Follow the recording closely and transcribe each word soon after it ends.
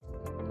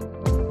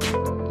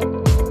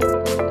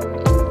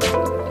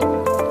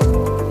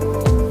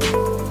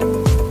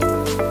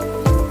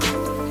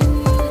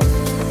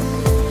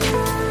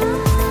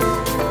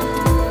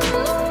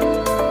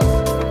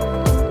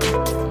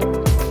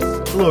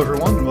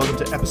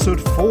welcome to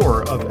episode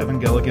 4 of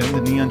Evangelion,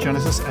 the Neon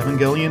Genesis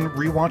Evangelion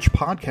Rewatch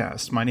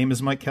Podcast. My name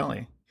is Mike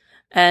Kelly.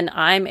 And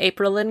I'm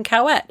Aprilyn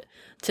Cowett.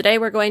 Today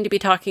we're going to be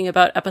talking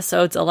about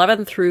episodes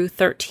 11 through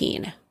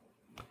 13.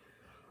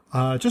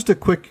 Just a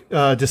quick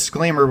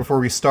disclaimer before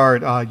we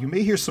start. You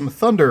may hear some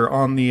thunder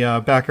on the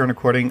background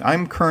recording.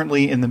 I'm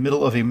currently in the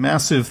middle of a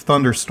massive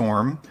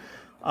thunderstorm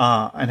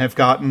and have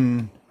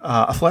gotten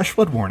a flash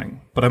flood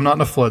warning. But I'm not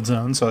in a flood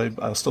zone, so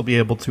I'll still be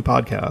able to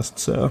podcast.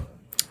 So,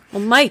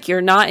 well, Mike,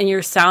 you're not in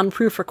your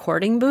soundproof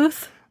recording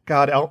booth?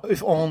 God,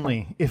 if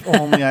only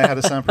I had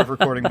a soundproof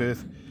recording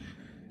booth.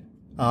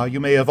 You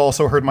may have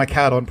also heard my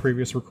cat on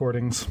previous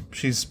recordings.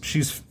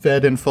 She's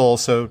fed in full,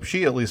 so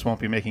she at least won't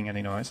be making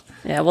any noise.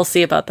 Yeah, we'll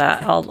see about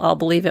that. I'll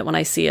believe it when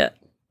I see it.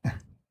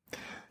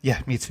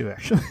 Yeah, me too,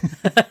 actually.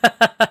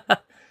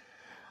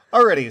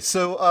 Alrighty,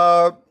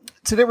 so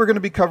today we're going to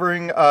be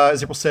covering,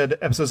 as April said,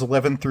 episodes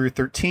 11 through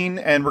 13,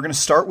 and we're going to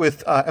start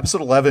with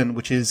episode 11,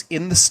 which is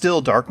In the Still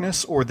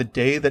Darkness, or The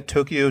Day That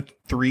Tokyo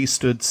 3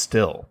 Stood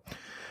Still.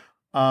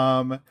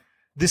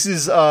 This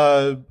is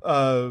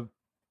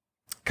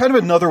kind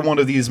of another one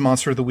of these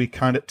Monster of the Week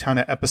kind of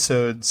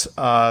episodes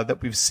that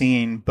we've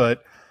seen,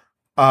 but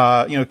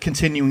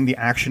continuing the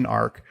action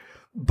arc.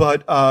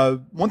 But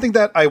one thing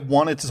that I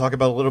wanted to talk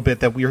about a little bit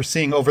that we are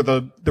seeing over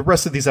the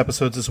rest of these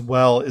episodes as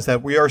well is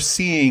that we are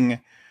seeing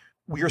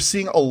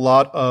a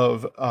lot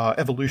of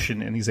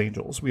evolution in these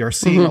angels. We are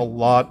seeing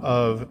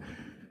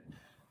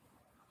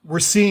we're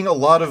seeing a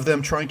lot of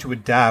them trying to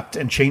adapt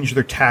and change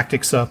their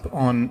tactics up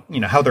on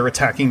how they're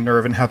attacking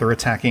Nerve and how they're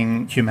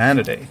attacking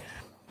humanity.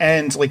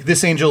 And like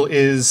this angel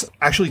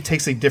actually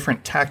takes a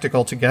different tactic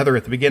altogether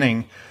at the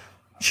beginning.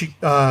 She,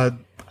 I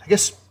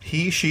guess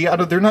she,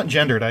 they're not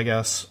gendered, I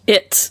guess.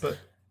 But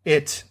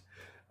it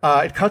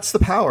cuts the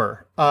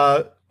power.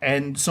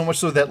 And so much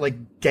so that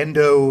like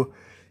Gendo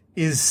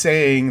is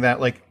saying that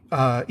like,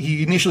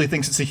 he initially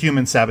thinks it's a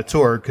human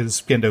saboteur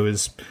because Gendo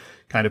is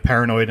kind of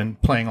paranoid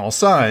and playing all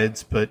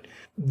sides, but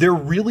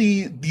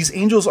these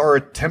angels are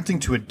attempting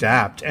to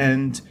adapt,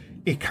 and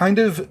it kind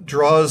of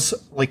draws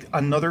like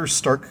another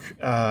stark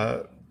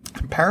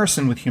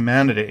comparison with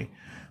humanity.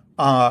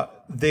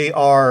 They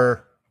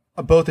are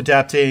both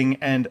adapting,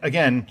 and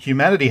again,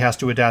 humanity has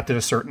to adapt in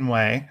a certain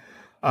way,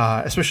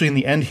 especially in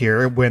the end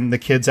here when the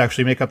kids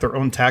actually make up their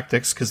own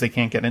tactics because they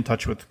can't get in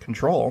touch with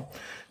Control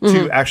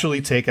to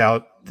actually take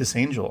out this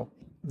angel.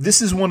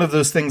 This is one of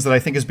those things that I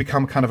think has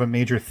become kind of a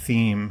major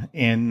theme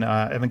in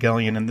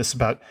Evangelion, and this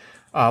about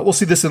we'll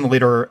see this in the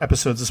later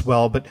episodes as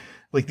well, but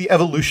like the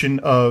evolution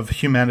of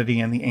humanity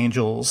and the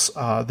angels,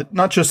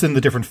 not just in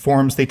the different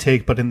forms they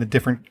take, but in the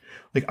different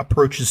like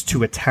approaches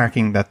to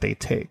attacking that they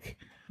take.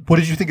 What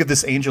did you think of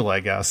this angel, I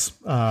guess?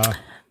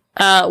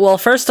 Well,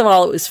 first of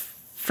all, it was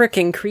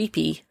freaking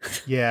creepy.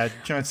 Yeah,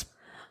 giant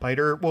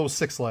spider. Well,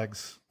 6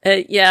 legs.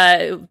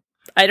 Yeah,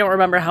 I don't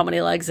remember how many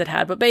legs it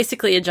had, but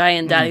basically a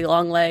giant daddy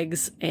long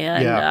legs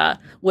and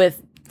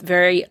with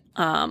very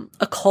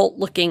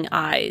occult-looking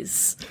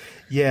eyes.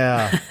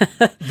 Yeah.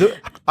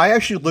 I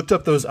actually looked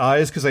up those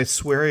eyes because I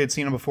swear I had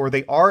seen them before.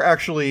 They are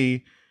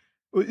actually...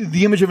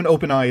 The image of an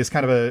open eye is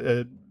kind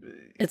of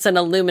It's an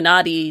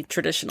Illuminati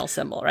traditional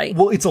symbol, right?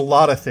 Well, it's a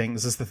lot of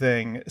things is the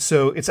thing.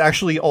 So it's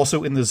actually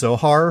also in the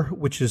Zohar,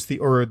 which is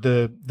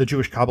the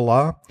Jewish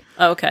Kabbalah.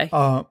 Oh, okay.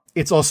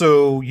 It's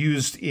also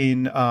used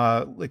in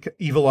like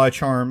evil eye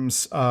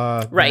charms.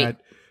 Right.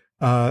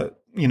 That,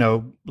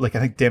 like I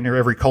think damn near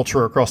every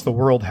culture across the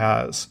world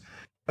has.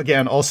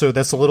 Again, also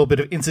that's a little bit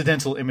of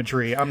incidental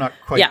imagery. I'm not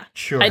quite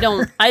sure. I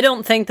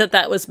don't think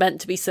that was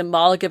meant to be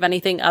symbolic of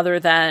anything other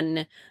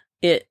than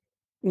it,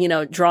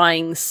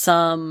 drawing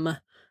some,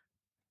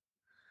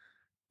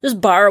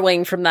 just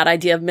borrowing from that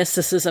idea of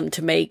mysticism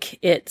to make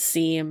it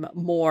seem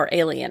more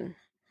alien.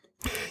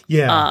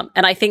 Yeah.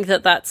 And I think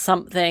that that's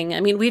something, I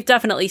mean, we've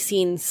definitely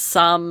seen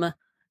some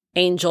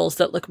angels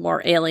that look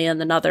more alien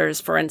than others.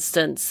 For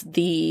instance,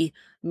 the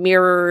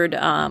mirrored,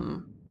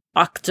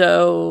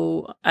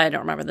 Octo, I don't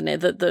remember the name,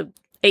 the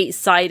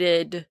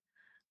 8-sided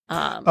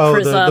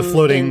prism. The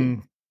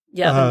floating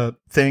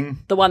thing.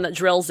 The one that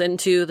drills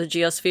into the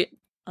geosphere.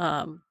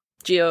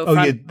 Geofront.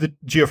 Oh, yeah, the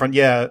geofront,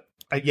 yeah.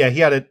 He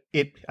had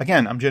it.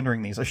 Again, I'm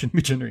gendering these. I shouldn't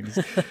be gendering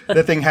these.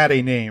 That thing had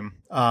a name.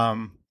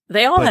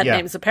 They all had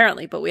names,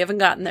 apparently, but we haven't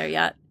gotten there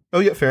yet.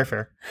 Oh, yeah,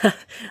 fair.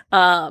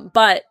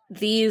 But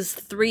these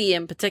 3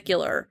 in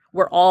particular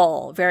were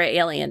all very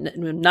alien.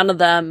 None of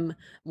them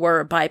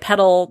were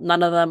bipedal.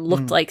 None of them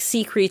looked like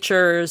sea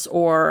creatures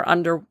or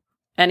under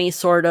any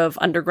sort of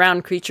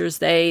underground creatures.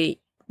 They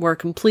were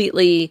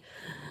completely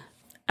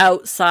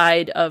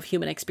outside of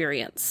human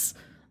experience.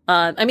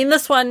 I mean,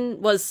 this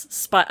one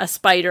was a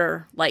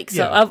spider-like.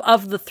 So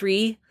of the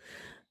 3,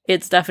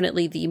 it's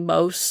definitely the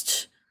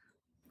most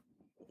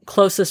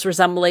closest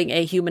resembling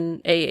a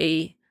human,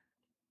 a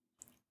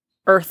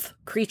earth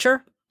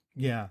creature.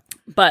 Yeah.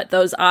 But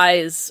those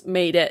eyes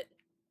made it,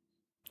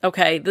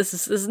 okay, this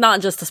is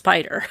not just a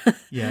spider.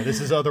 Yeah,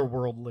 this is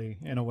otherworldly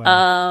in a way.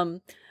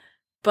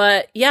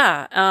 But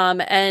yeah,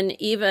 and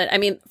even, I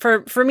mean,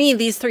 for me,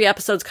 these 3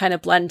 episodes kind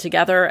of blend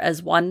together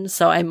as one,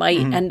 so I might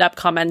end up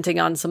commenting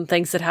on some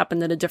things that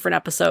happened in a different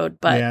episode.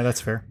 But yeah,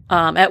 that's fair.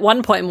 At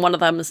one point in one of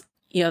them,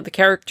 the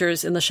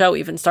characters in the show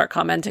even start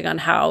commenting on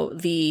how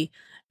the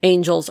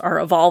angels are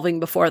evolving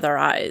before their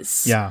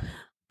eyes. Yeah.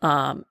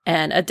 And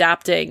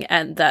adapting,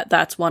 and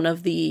that's one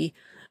of the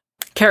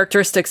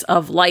characteristics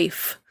of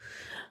life.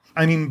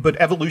 I mean, but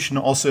evolution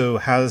also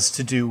has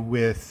to do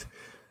with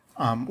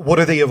what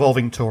are they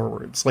evolving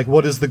towards? Like,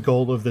 what is the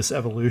goal of this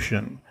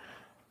evolution?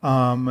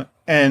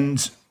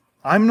 And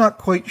I'm not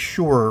quite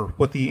sure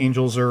what the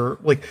angels are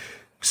like.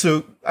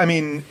 So, I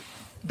mean,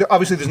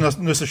 obviously there's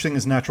no such thing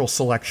as natural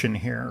selection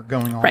here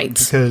going on. Right.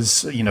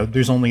 Because,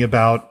 there's only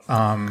about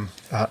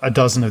a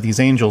dozen of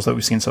these angels that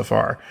we've seen so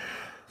far.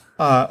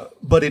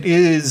 But it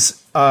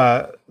is,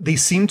 they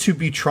seem to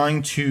be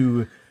trying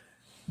to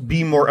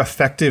be more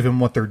effective in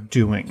what they're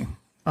doing.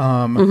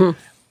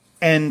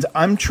 And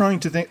I'm trying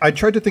to think, I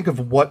tried to think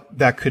of what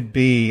that could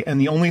be.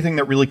 And the only thing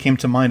that really came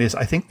to mind is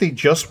I think they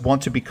just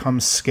want to become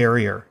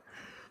scarier.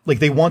 Like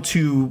they want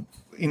to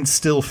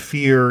instill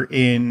fear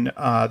in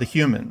the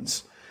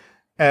humans.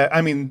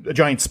 I mean, a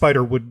giant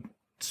spider would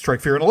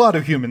strike fear in a lot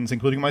of humans,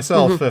 including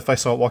myself, if I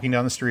saw it walking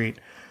down the street.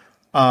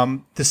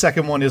 The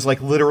second one is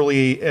like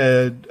literally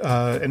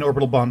an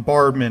orbital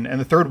bombardment. And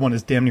the third one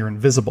is damn near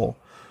invisible.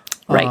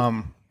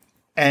 Right.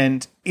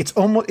 And it's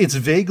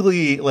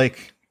vaguely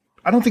like,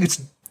 I don't think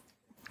it's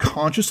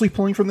consciously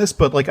pulling from this,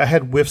 but like I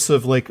had whiffs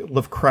of like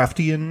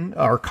Lovecraftian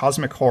or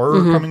cosmic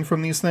horror coming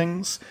from these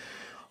things.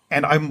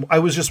 And I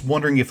was just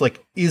wondering if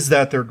like, is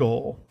that their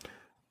goal?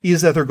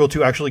 Is that their goal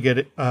to actually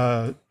get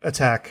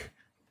attack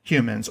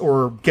humans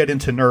or get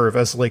into Nerve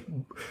as like,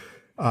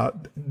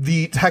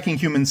 the attacking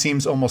humans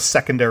seems almost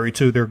secondary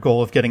to their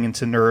goal of getting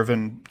into Nerve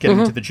and getting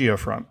into the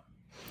Geofront.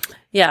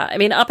 Yeah. I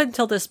mean, up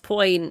until this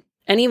point,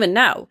 and even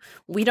now,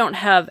 we don't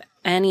have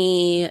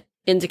any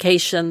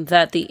indication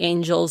that the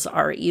angels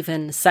are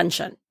even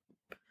sentient.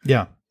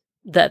 Yeah.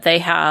 That they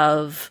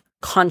have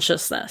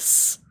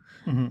consciousness.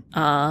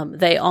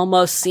 They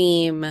almost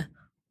seem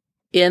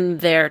in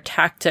their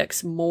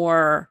tactics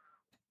more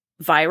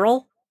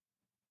viral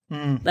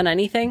than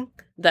anything.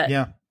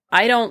 I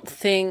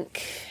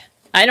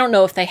don't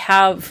know if they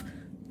have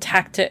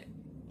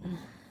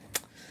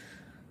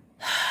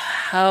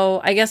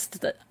I guess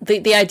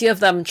the idea of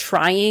them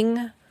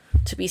trying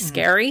to be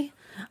scary.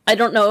 I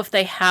don't know if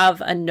they have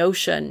a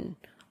notion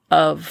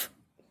of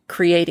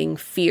creating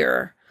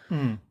fear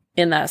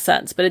in that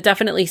sense, but it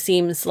definitely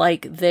seems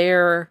like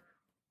their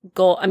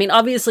goal. I mean,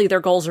 obviously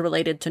their goals are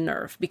related to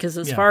Nerve because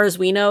as far as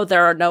we know,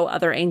 there are no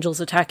other angels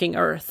attacking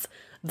Earth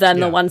than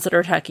the ones that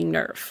are attacking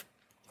Nerve.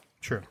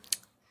 True.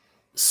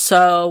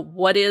 So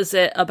what is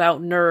it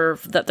about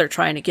Nerve that they're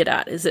trying to get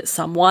at? Is it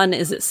someone?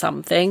 Is it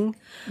something?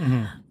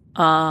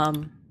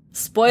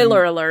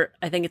 Spoiler alert,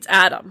 I think it's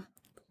Adam.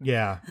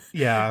 Yeah.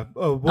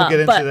 We'll get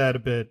into that a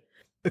bit.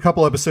 A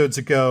couple episodes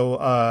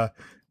ago,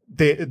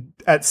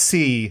 at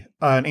sea,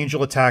 an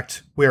angel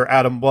attacked where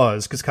Adam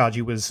was because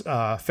Kaji was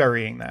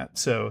ferrying that.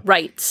 So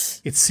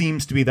right, it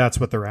seems to be that's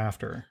what they're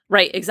after.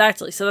 Right,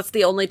 exactly. So that's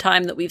the only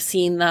time that we've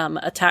seen them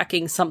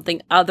attacking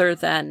something other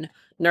than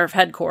Nerve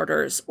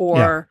headquarters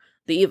or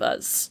the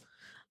Evas.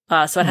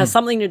 So it has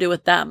something to do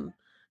with them,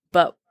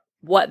 but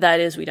what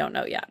that is, we don't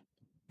know yet.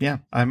 Yeah,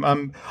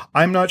 I'm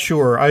not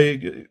sure.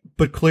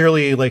 But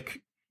clearly,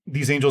 like,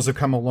 these angels have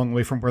come a long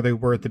way from where they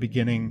were at the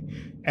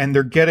beginning, and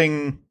they're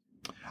getting,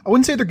 I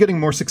wouldn't say they're getting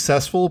more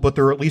successful, but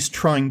they're at least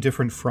trying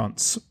different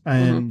fronts.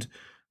 And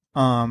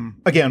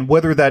again,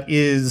 whether that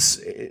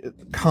is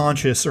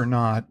conscious or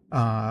not,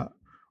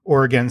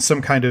 or again,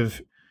 some kind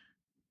of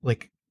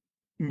like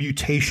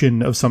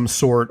mutation of some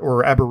sort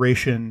or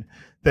aberration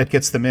that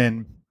gets them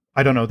in,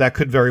 I don't know. That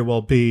could very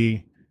well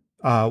be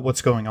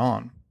what's going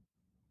on.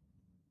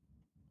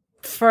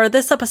 For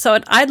this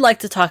episode, I'd like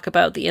to talk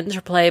about the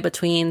interplay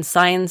between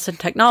science and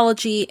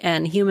technology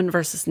and human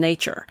versus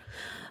nature.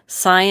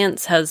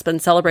 Science has been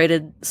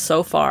celebrated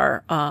so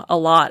far a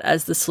lot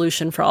as the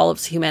solution for all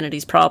of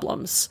humanity's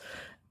problems.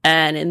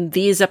 And in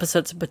these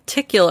episodes in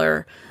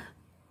particular,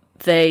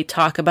 they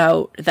talk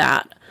about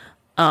that.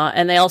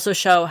 And they also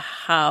show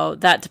how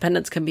that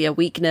dependence can be a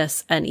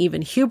weakness and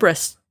even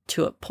hubris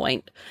to a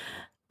point,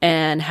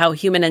 and how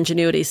human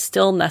ingenuity is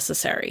still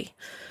necessary.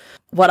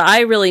 What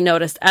I really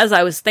noticed as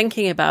I was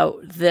thinking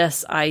about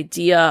this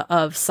idea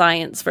of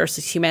science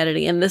versus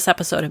humanity in this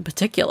episode in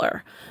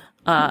particular,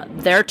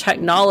 their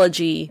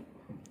technology.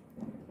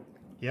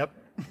 Yep.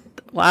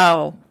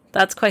 Wow.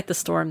 That's quite the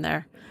storm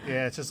there.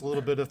 Yeah, it's just a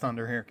little bit of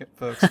thunder here,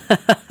 folks.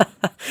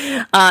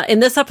 In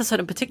this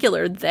episode in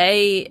particular,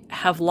 they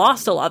have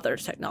lost a lot of their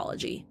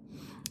technology.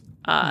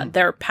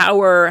 Their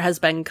power has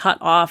been cut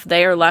off.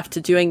 They are left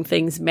to doing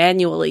things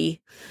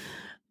manually.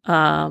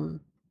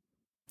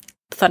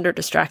 Thunder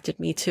distracted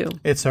me too.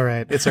 It's all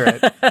right. It's all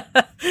right.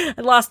 I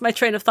lost my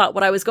train of thought.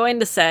 What I was going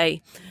to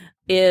say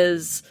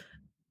is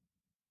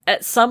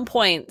at some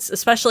points,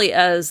 especially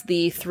as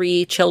the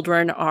 3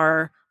 children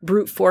are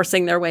brute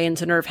forcing their way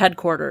into Nerve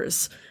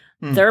headquarters,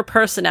 their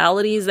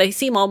personalities, they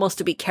seem almost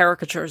to be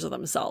caricatures of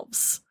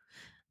themselves.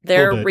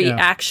 Their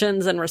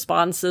reactions and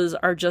responses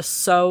are just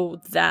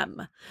so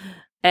them.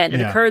 And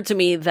it occurred to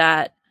me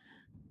that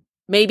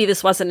maybe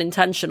this wasn't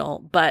intentional,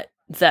 but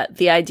that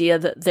the idea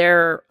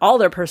that all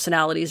their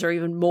personalities are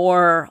even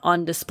more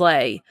on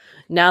display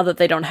now that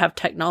they don't have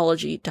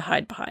technology to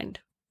hide behind.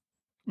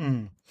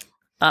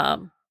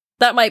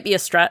 That might be a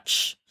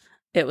stretch.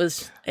 It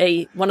was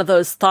one of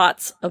those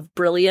thoughts of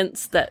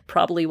brilliance that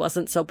probably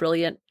wasn't so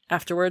brilliant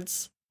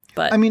afterwards.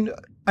 But I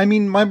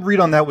mean, my read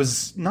on that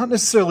was not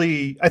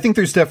necessarily. I think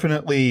there's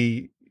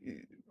definitely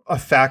a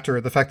factor,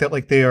 the fact that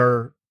like they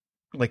are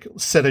like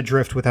set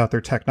adrift without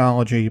their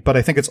technology, but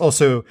I think it's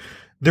also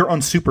they're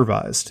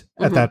unsupervised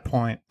at that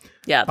point.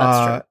 Yeah,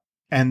 that's true.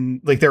 And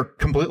like they're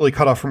completely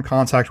cut off from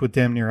contact with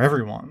damn near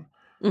everyone.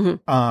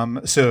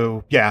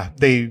 So yeah,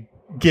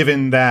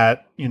 given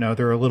that,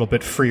 they're a little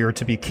bit freer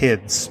to be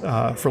kids,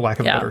 for lack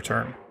of a better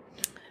term.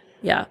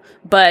 Yeah.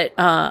 But,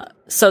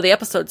 so the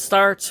episode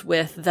starts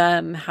with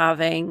them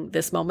having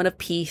this moment of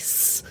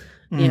peace.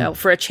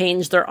 For a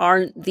change, there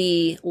aren't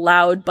the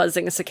loud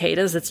buzzing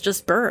cicadas. It's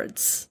just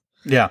birds.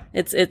 Yeah.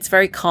 It's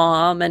very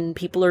calm, and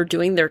people are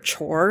doing their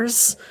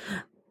chores.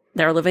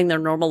 They're living their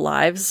normal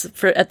lives.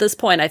 At this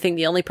point, I think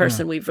the only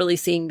person we've really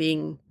seen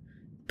being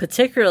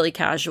particularly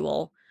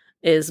casual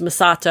is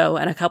Misato,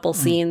 and a couple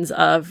scenes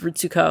of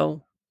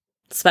Ritsuko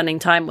spending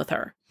time with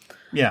her.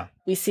 Yeah.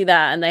 We see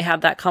that, and they have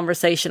that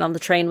conversation on the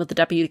train with the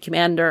deputy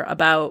commander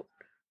about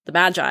the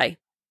Magi.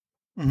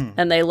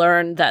 And they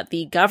learn that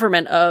the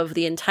government of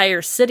the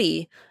entire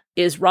city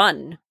is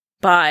run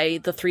by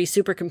the 3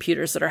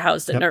 supercomputers that are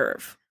housed at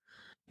NERV.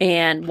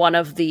 And one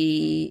of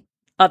the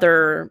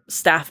other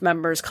staff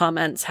members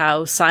comments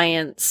how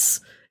science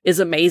is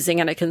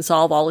amazing and it can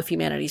solve all of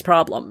humanity's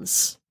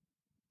problems.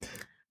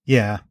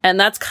 Yeah. And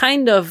that's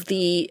kind of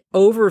the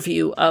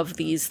overview of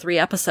these 3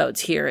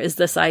 episodes here, is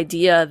this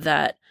idea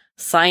that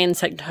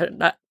science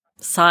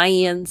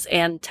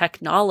and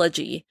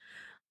technology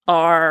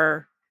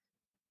are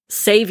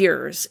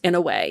saviors in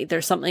a way.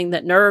 They're something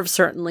that NERV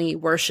certainly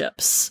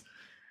worships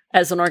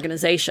as an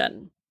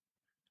organization.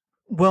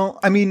 Well,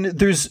 I mean,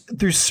 there's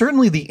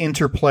certainly the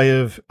interplay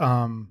of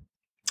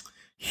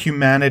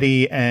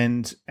humanity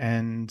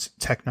and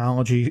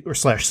technology or /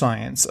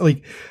 science.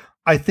 Like,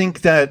 I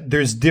think that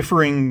there's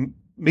differing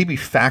maybe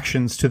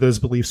factions to those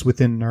beliefs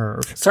within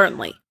NERV.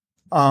 Certainly.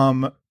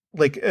 I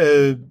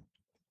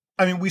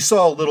mean, we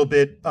saw a little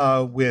bit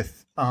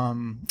with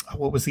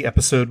what was the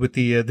episode with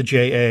the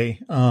JA?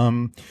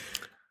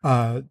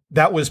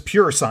 That was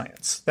pure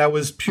science. That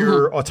was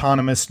pure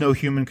autonomous, no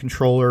human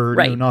controller,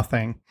 no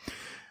nothing.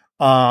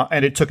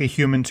 And it took a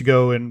human to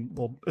go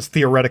and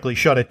theoretically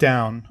shut it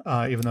down,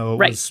 even though it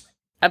was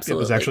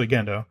actually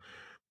Gendo.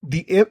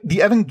 The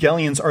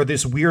Evangelions are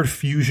this weird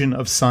fusion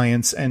of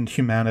science and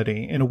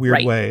humanity in a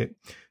weird way,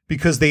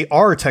 because they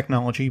are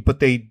technology, but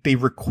they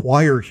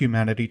require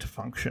humanity to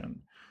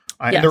function.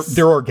 And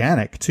they're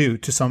organic too,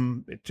 to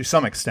some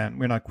extent.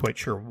 We're not quite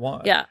sure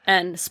what. Yeah,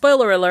 and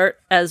spoiler alert,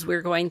 as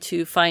we're going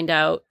to find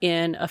out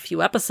in a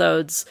few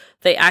episodes,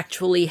 they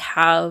actually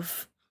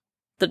have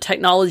the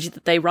technology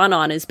that they run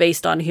on is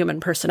based on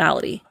human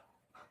personality.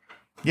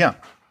 Yeah.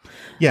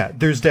 Yeah,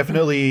 there's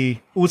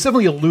definitely... Well, it's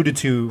definitely alluded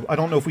to. I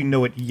don't know if we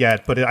know it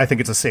yet, but I think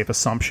it's a safe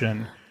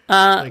assumption.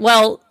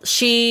 So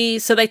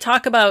they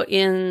talk about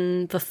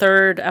in the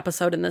 3rd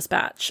episode in this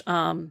batch,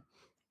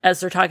 as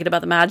they're talking about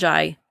the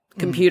Magi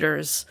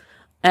computers,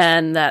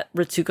 and that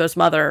Ritsuko's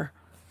mother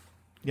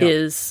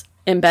is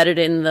embedded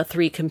in the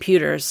 3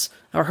 computers,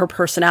 or her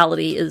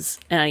personality is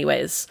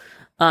anyways.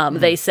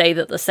 They say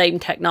that that same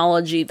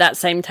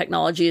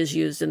technology is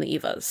used in the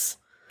EVAs.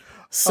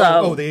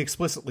 So they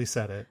explicitly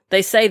said it.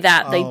 They say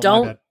that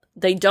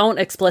they don't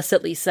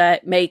explicitly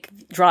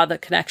draw the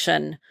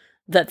connection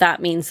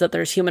that means that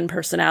there's human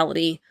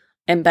personality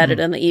embedded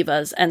in the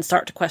EVAs, and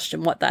start to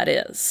question what that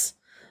is.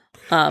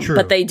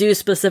 But they do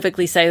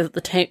specifically say that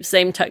the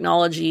same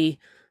technology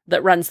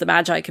that runs the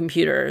Magi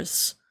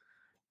computers,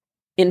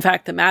 in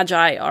fact, the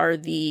Magi are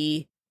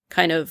the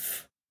kind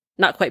of,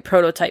 not quite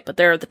prototype, but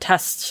they're the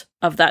test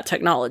of that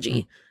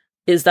technology,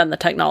 is then the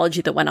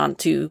technology that went on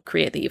to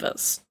create the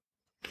EVAs.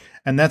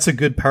 And that's a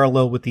good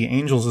parallel with the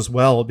Angels as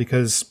well,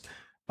 because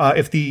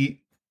if the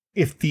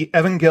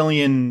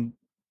Evangelion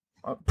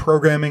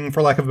programming,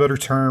 for lack of a better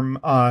term,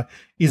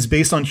 is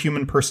based on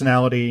human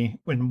personality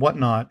and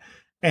whatnot,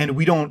 and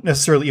we don't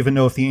necessarily even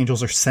know if the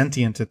Angels are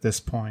sentient at this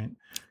point.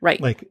 Right.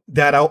 Like,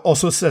 that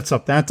also sets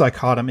up that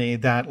dichotomy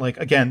that, like,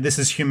 again, this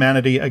is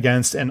humanity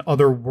against an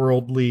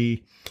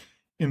otherworldly,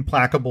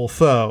 implacable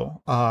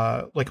foe,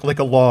 like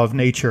a law of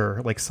nature,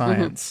 like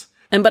science.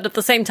 But at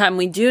the same time,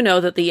 we do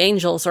know that the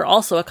Angels are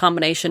also a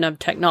combination of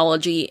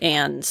technology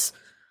and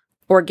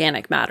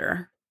organic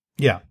matter.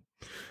 Yeah.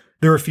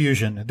 They're a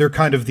fusion. They're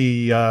kind of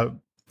the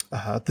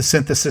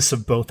synthesis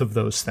of both of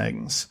those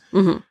things.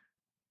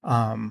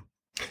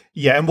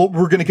 Yeah, and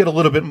we're going to get a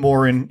little bit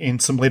more in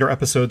some later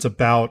episodes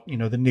about,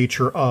 the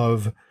nature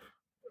of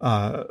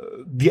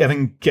the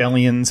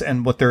Evangelions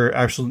and what their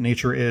actual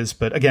nature is.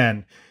 But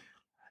again,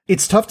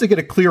 it's tough to get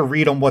a clear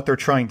read on what they're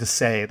trying to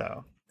say,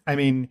 though. I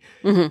mean,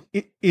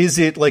 is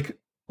it like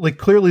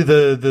clearly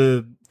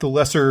the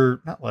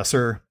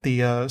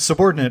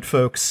subordinate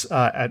folks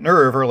at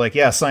NERV are like,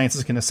 yeah, science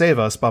is going to save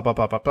us, blah, blah,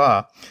 blah, blah,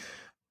 blah.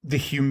 The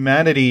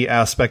humanity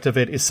aspect of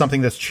it is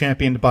something that's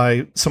championed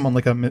by someone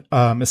like a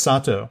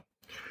Misato,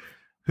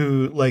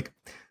 who, like,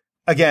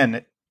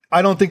 again,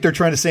 I don't think they're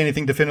trying to say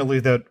anything definitively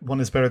that one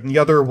is better than the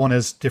other. One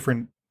has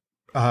different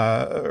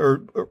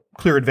or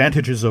clear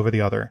advantages over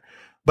the other.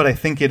 But I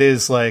think it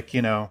is like,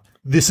 you know,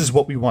 this is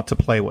what we want to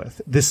play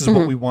with. This is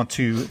what we want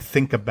to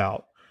think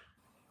about.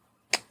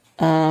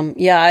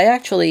 Yeah, I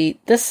actually,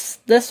 this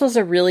was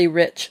a really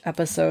rich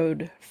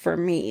episode for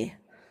me.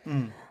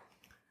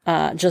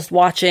 Just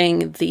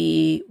watching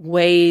the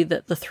way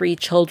that the three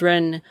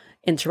children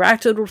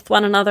interacted with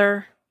one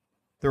another.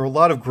 There were a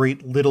lot of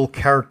great little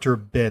character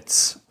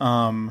bits.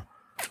 Like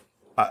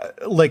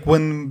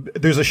when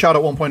there's a shot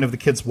at one point of the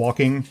kids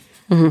walking,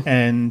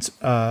 and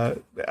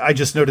I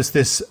just noticed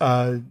this.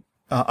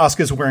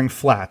 Asuka's wearing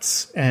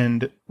flats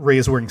and Rei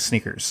is wearing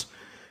sneakers.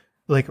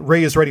 Like,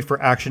 Rei is ready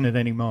for action at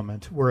any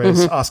moment,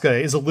 whereas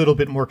Asuka is a little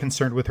bit more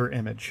concerned with her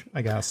image,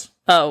 I guess.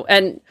 Oh,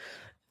 and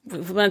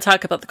we're going to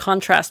talk about the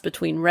contrast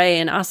between Rei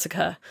and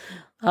Asuka.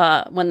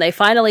 When they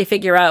finally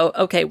figure out,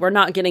 okay, we're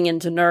not getting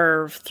into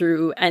NERV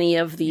through any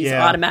of these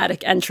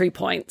automatic entry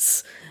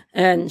points.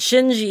 And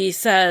Shinji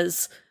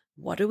says,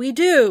 what do we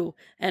do?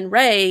 And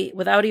Rei,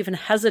 without even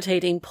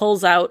hesitating,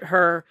 pulls out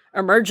her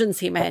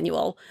emergency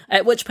manual,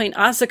 at which point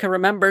Asuka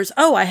remembers,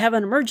 oh, I have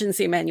an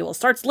emergency manual,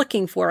 starts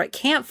looking for it,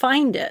 can't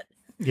find it.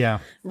 Yeah.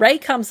 Rei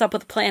comes up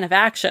with a plan of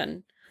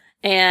action,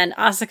 and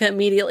Asuka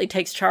immediately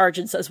takes charge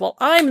and says, well,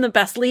 I'm the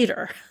best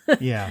leader.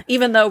 Yeah.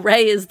 Even though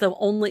Rei is the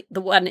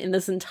one in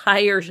this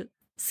entire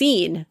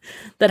scene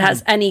that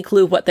has any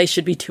clue what they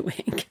should be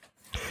doing.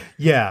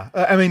 Yeah.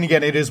 I mean,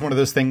 again, it is one of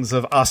those things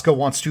of Asuka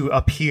wants to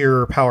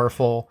appear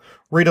powerful.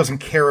 Rei doesn't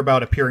care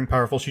about appearing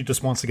powerful. She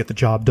just wants to get the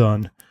job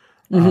done.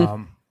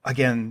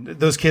 Again,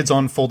 those kids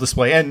on full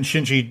display, and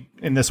Shinji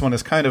in this one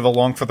is kind of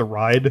along for the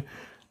ride,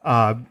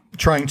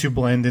 trying to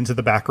blend into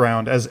the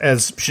background as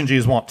Shinji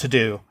is wont to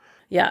do.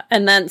 Yeah.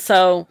 And then,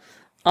 so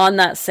on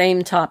that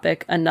same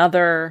topic,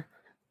 another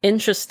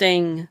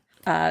interesting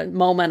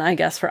moment, I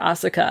guess, for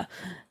Asuka,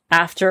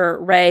 after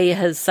Rei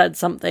has said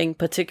something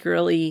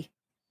particularly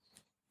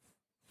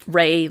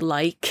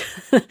Rei-like,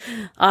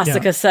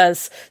 Asuka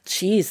says,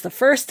 geez, the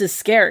first is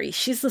scary.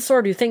 She's the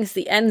sort who thinks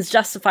the ends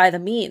justify the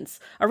means.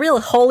 A real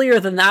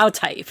holier-than-thou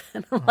type.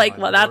 And I'm like,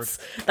 well, Lord.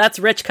 That's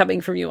rich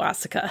coming from you,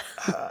 Asuka.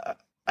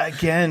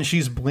 Again,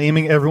 she's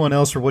blaming everyone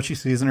else for what she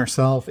sees in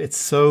herself. It's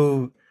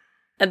so...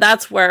 And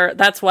that's why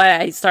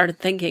I started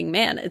thinking,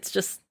 man, it's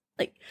just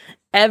like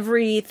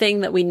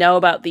everything that we know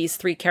about these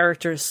three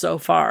characters so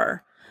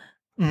far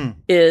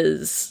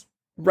is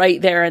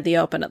right there in the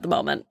open at the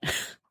moment.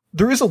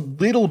 There is a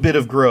little bit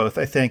of growth,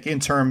 I think, in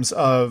terms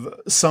of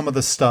some of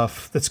the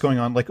stuff that's going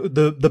on. Like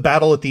the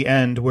battle at the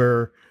end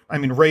where, I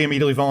mean, Rei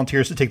immediately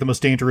volunteers to take the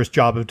most dangerous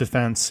job of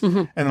defense.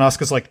 And then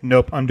Asuka's like,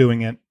 nope, I'm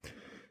doing it.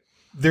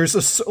 There's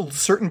a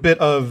certain bit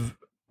of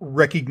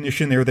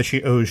recognition there that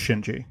she owes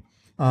Shinji.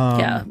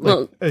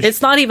 Well,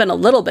 it's not even a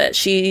little bit.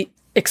 She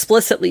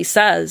explicitly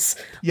says,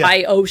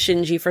 I owe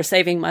Shinji for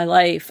saving my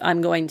life.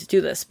 I'm going to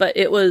do this. But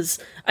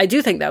I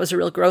do think that was a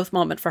real growth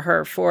moment for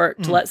her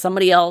to let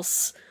somebody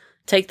else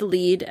take the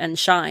lead and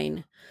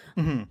shine,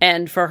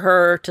 and for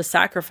her to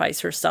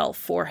sacrifice herself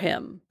for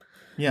him.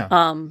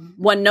 Yeah.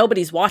 When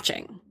nobody's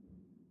watching.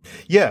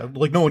 Yeah,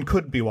 like no one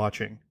could be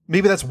watching.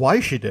 Maybe that's why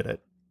she did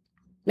it.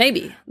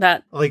 Maybe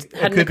that like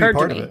hadn't it could occurred be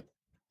part to me. Of it.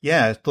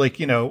 Yeah, like,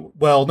 you know,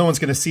 well, no one's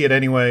going to see it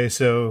anyway,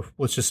 so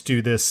let's just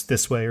do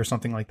this way or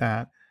something like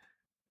that.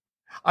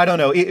 I don't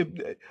know.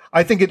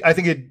 I think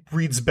it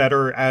reads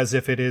better as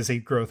if it is a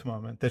growth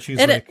moment that she's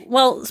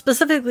well,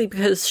 specifically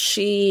because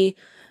she,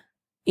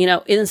 you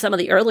know, in some of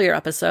the earlier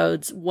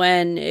episodes,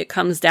 when it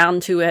comes down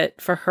to it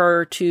for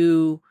her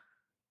to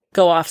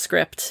go off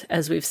script,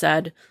 as we've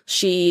said,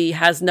 she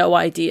has no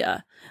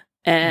idea.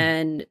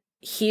 And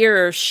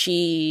here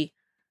she,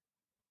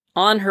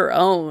 on her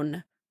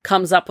own,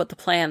 comes up with the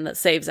plan that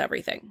saves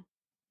everything.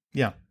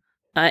 Yeah.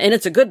 And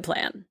it's a good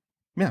plan.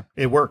 Yeah,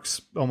 it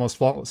works almost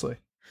flawlessly.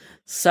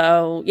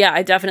 So, yeah,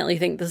 I definitely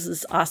think this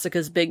is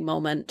Asuka's big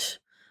moment.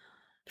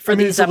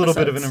 It's a little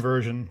bit of an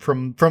inversion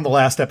from the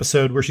last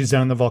episode where she's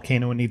down in the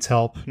volcano and needs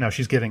help. Now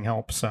she's getting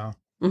help, so.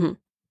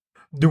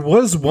 There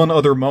was one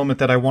other moment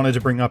that I wanted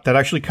to bring up that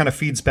actually kind of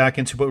feeds back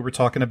into what we were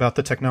talking about,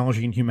 the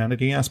technology and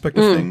humanity aspect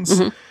of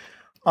things.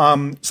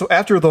 So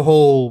after the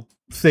whole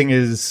thing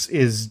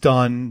is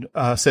done,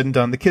 said and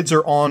done, the kids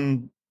are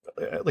on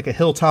like a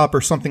hilltop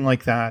or something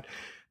like that,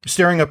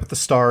 staring up at the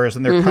stars,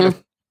 and they're kind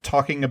of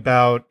talking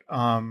about,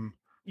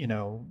 you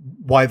know,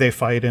 why they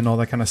fight and all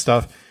that kind of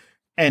stuff.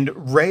 And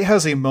Rei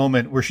has a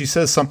moment where she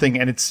says something,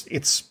 and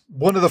it's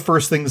one of the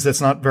first things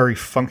that's not very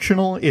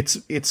functional.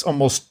 It's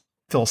almost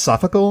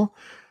philosophical.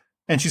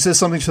 And she says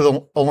something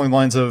along the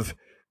lines of,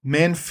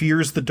 man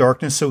fears the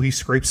darkness, so he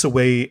scrapes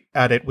away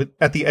at it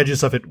at the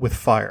edges of it with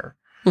fire.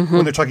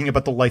 When they're talking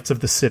about the lights of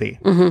the city.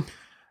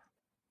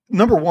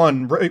 number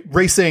one,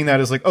 Ray saying that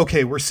is like,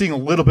 okay, we're seeing a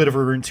little bit of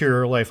her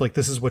interior life. Like,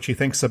 this is what she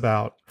thinks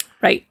about.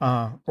 Right.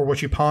 Or what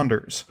she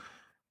ponders.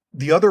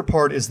 The other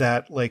part is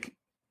that, like,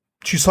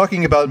 she's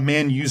talking about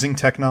man using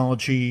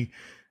technology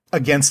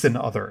against an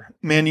other.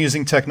 Man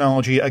using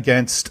technology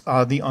against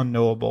the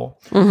unknowable.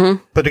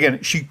 Mm-hmm. But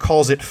again, she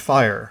calls it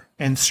fire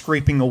and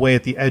scraping away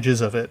at the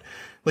edges of it.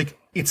 Like,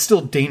 it's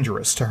still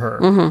dangerous to her.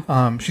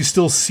 Mm-hmm. She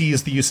still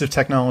sees the use of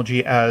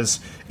technology as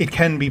it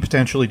can be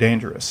potentially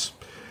dangerous.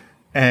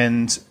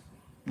 And,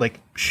 like,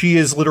 she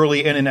is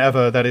literally in an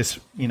Eva that is,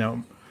 you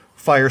know,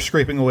 fire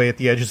scraping away at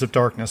the edges of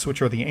darkness,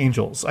 which are the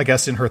angels, I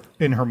guess, in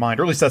her mind,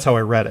 or at least that's how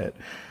I read it.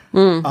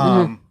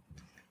 Mm-hmm.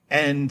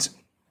 And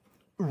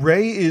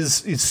Ray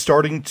is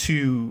starting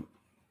to.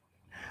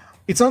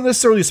 It's not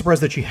necessarily a surprise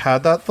that she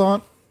had that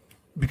thought,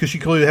 because she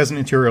clearly has an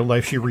interior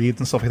life. She reads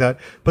and stuff like that,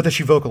 but that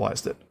she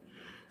vocalized it,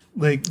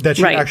 like that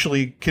she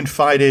actually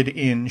confided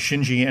in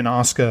Shinji and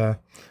Asuka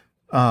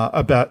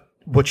about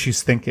what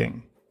she's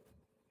thinking.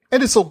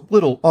 And it's a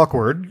little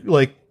awkward,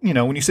 like, you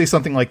know, when you say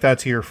something like that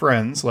to your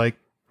friends, like,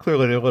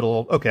 clearly they're a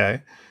little,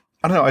 okay.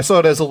 I don't know, I saw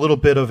it as a little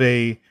bit of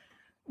a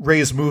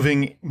Ray's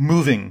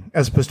moving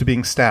as opposed to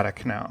being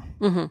static now.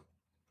 Mm-hmm.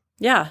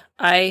 Yeah,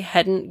 I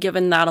hadn't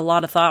given that a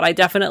lot of thought. I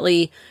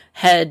definitely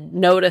had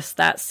noticed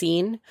that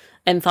scene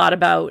and thought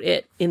about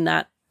it in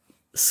that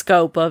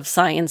scope of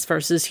science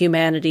versus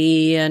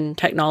humanity and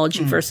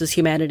technology versus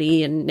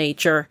humanity and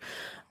nature.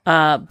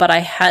 But I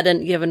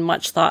hadn't given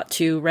much thought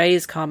to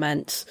Ray's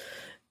comment.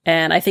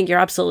 And I think you're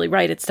absolutely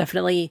right. It's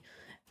definitely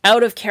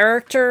out of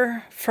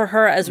character for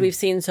her, as we've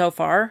seen so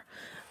far,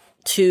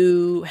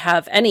 to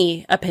have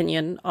any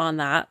opinion on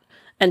that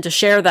and to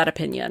share that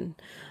opinion.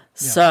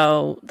 Yeah.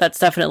 So that's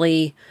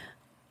definitely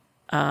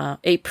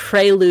a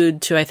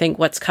prelude to, I think,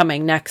 what's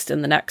coming next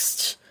in the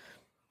next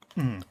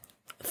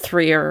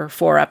 3 or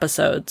 4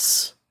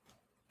 episodes.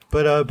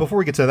 But before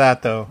we get to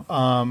that, though,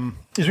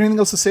 is there anything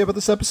else to say about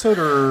this episode,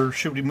 or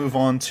should we move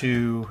on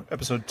to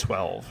episode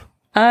 12?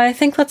 I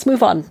think let's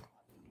move on.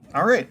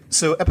 All right,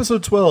 so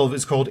episode 12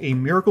 is called A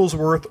Miracle's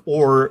Worth,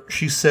 or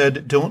she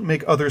said, don't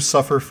make others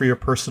suffer for your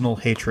personal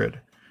hatred,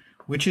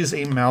 which is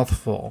a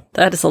mouthful.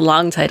 That is a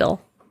long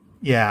title.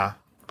 Yeah.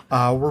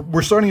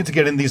 We're starting to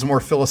get in these more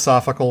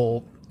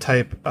philosophical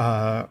type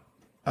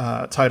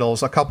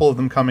titles. A couple of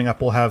them coming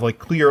up will have like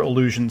clear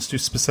allusions to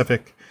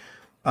specific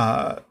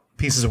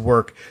pieces of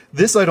work.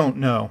 This I don't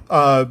know.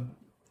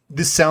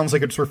 This sounds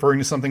like it's referring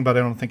to something, but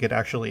I don't think it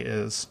actually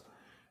is.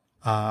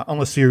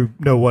 Unless you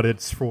know what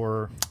it's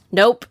for.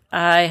 Nope,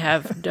 I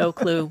have no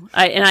clue.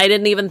 I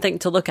didn't even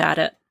think to look at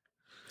it.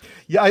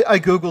 Yeah, I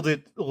Googled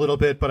it a little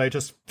bit, but I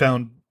just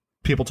found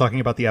people talking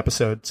about the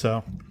episode,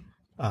 so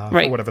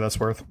for whatever that's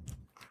worth.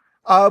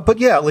 But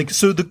yeah, like,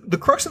 so the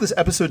crux of this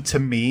episode to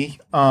me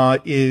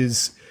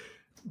is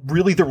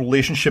really the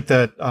relationship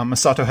that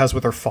Misato has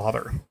with her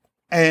father.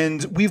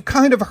 And we've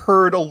kind of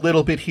heard a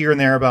little bit here and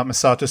there about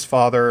Misato's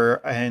father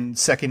and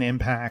Second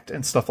Impact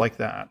and stuff like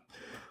that.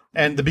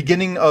 And the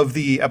beginning of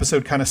the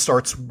episode kind of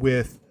starts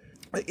with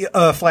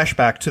a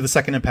flashback to the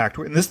Second Impact.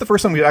 And this is the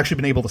first time we've actually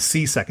been able to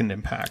see Second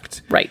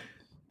Impact. Right.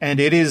 And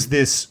it is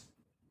this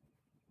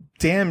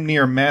damn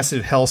near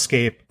massive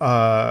hellscape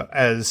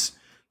as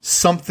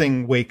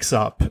something wakes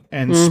up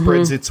and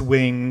spreads its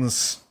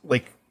wings,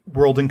 like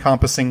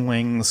world-encompassing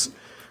wings,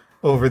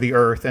 over the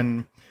earth.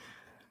 And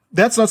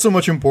that's not so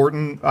much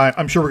important.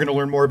 I'm sure we're going to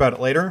learn more about it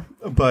later.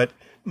 But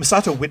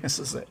Misato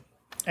witnesses it.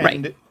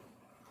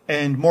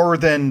 And more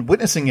than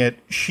witnessing it,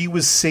 she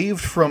was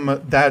saved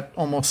from that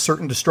almost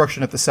certain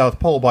destruction at the South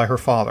Pole by her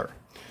father,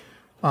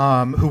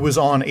 who was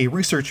on a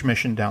research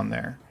mission down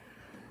there.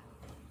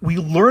 We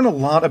learn a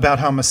lot about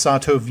how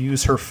Misato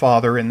views her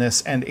father in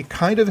this, and it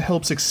kind of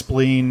helps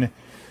explain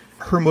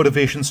her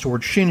motivations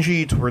towards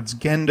Shinji, towards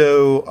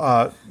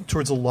Gendo,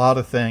 towards a lot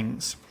of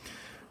things.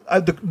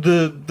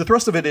 The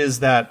thrust of it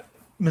is that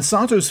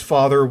Misato's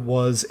father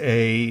was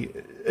a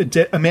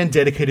man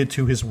dedicated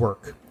to his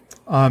work.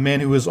 A man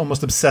who was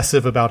almost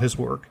obsessive about his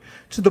work,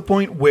 to the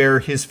point where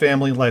his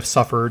family life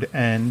suffered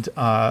and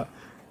I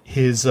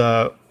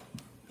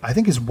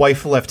think his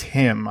wife left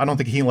him. I don't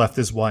think he left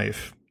his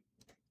wife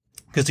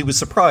because he was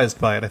surprised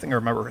by it. I think I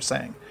remember her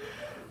saying.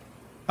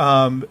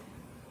 And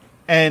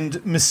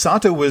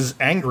Misato was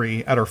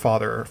angry at her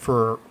father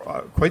for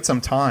quite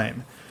some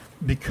time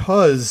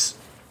because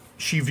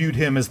she viewed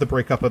him as the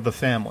breakup of the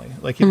family,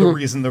 like the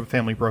reason the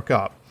family broke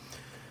up.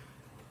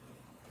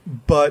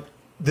 But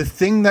the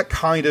thing that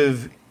kind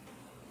of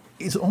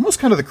is almost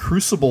kind of the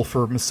crucible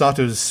for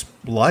Misato's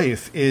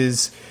life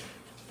is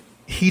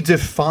he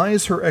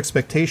defies her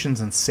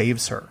expectations and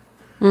saves her.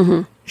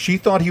 Mm-hmm. She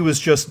thought he was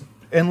just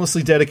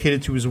endlessly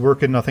dedicated to his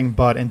work and nothing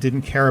but, and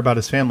didn't care about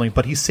his family,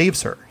 but he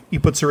saves her. He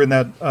puts her in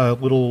that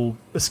little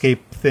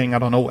escape thing, I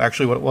don't know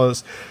actually what it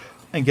was,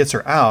 and gets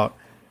her out.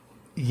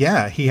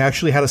 Yeah, he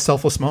actually had a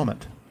selfless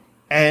moment.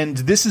 And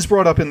this is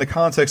brought up in the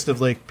context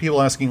of like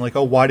people asking like,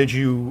 oh, why did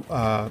you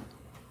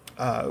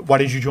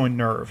join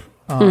Nerve?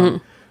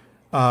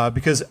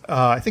 Because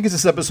I think in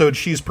this episode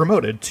she's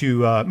promoted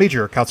to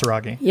Major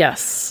Katsuragi.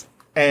 Yes.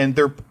 And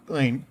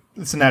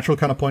it's a natural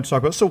kind of point to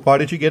talk about. So why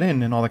did you get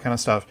in and all that kind of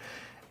stuff?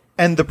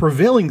 And the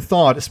prevailing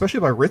thought, especially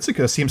by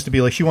Ritsuka, seems to be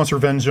like she wants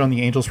revenge on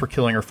the angels for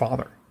killing her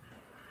father.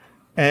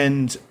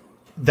 And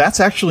that's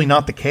actually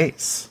not the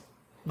case.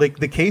 Like,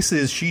 the case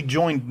is she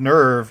joined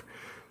NERV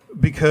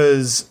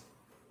because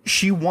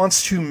she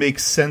wants to make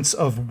sense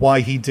of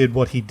why he did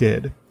what he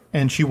did.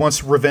 And she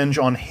wants revenge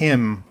on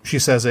him, she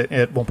says it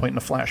at one point in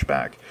a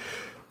flashback.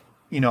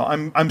 You know,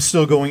 I'm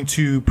still going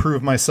to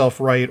prove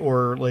myself right,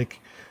 or like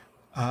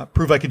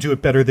prove I could do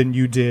it better than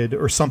you did,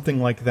 or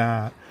something like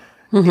that.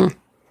 Mm-hmm.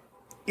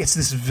 It's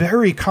this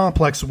very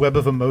complex web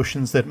of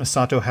emotions that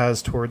Misato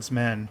has towards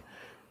men,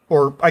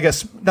 or I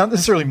guess not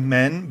necessarily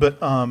men, but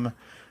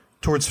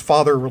towards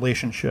father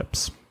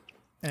relationships,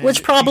 and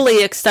which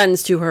probably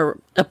extends to her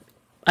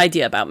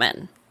idea about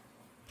men.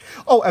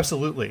 Oh,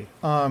 absolutely.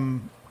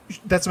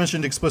 That's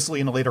mentioned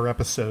explicitly in a later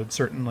episode,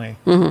 certainly.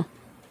 Mm-hmm.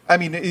 I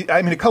mean,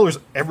 it colors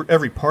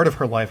every part of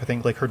her life. I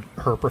think, like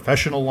her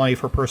professional life,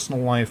 her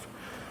personal life.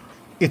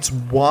 It's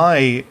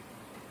why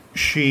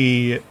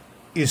she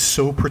is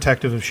so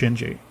protective of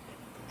Shinji.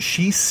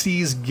 She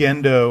sees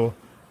Gendo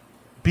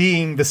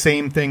being the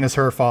same thing as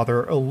her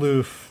father,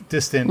 aloof,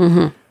 distant.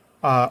 Mm-hmm.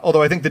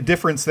 Although I think the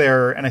difference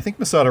there, and I think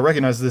Misato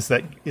recognizes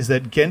this, is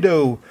that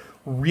Gendo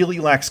really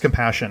lacks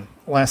compassion,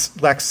 lacks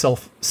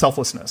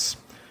selflessness.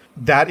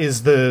 That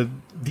is the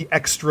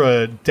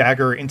extra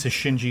dagger into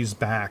Shinji's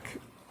back.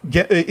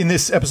 In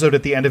this episode,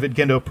 at the end of it,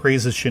 Gendo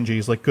praises Shinji.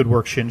 He's like, "Good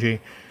work, Shinji."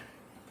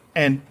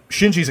 And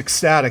Shinji's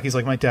ecstatic. He's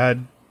like, "My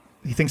dad,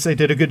 he thinks I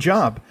did a good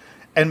job."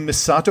 And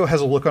Misato has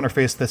a look on her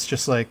face that's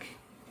just like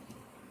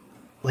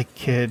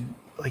kid,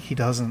 like he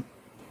doesn't,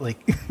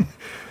 like,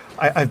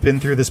 I've been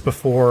through this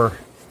before.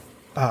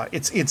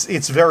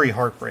 It's very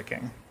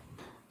heartbreaking.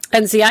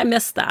 And see, I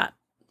missed that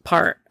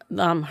part,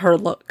 her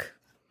look.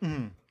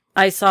 Mm.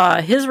 I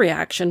saw his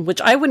reaction,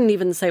 which I wouldn't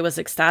even say was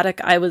ecstatic.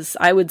 I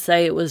would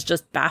say it was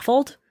just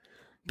baffled,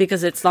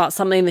 because it's not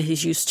something that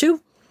he's used to.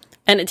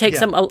 And it takes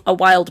him a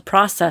while to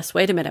process.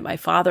 Wait a minute, my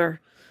father,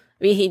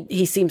 I mean,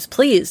 he seems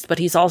pleased, but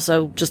he's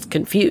also just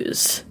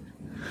confused.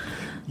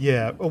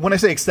 Yeah. When I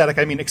say ecstatic,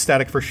 I mean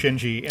ecstatic for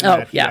Shinji, and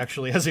that he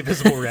actually has a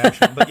visible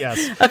reaction. But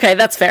yes. Okay,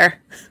 that's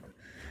fair.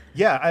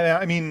 Yeah,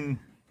 I mean,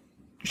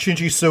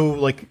 Shinji so,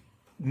 like,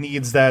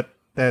 needs that,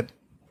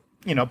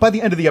 you know, by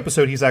the end of the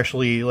episode, he's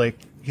actually, like,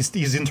 he's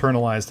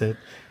internalized it.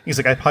 He's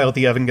like, I pilot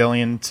the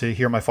Evangelion to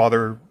hear my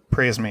father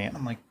praise me. And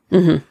I'm like,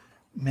 mm-hmm.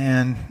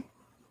 Man,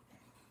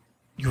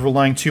 you're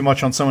relying too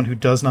much on someone who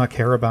does not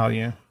care about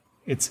you.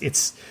 It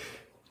is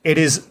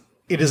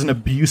an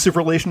abusive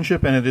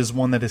relationship, and it is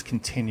one that is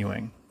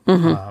continuing.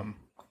 Mm-hmm.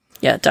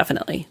 Yeah,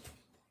 definitely.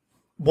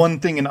 One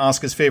thing in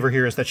Asuka's favor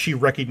here is that she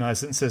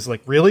recognizes it and says,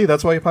 like, really?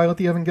 That's why you pilot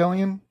the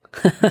Evangelion?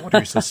 No wonder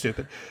you're so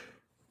stupid.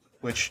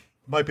 Which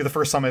might be the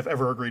first time I've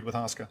ever agreed with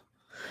Asuka.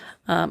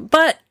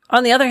 But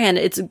on the other hand,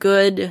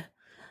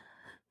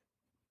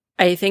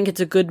 I think it's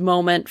a good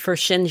moment for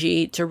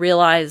Shinji to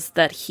realize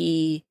that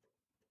he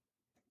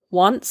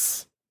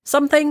wants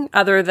something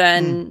other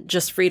than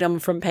just freedom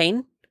from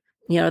pain.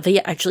 You know, that he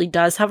actually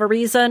does have a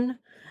reason,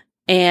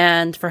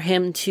 and for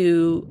him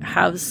to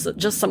have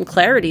just some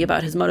clarity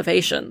about his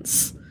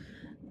motivations.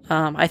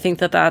 I think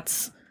that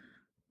that's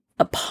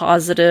a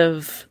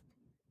positive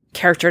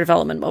character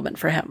development moment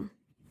for him.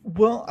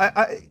 Well,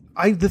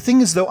 I the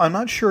thing is, though, I'm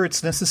not sure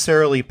it's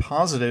necessarily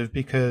positive,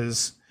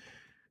 because,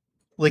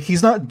 like,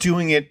 he's not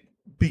doing it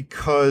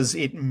because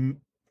it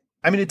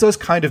does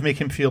kind of make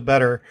him feel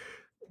better,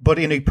 but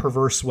in a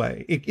perverse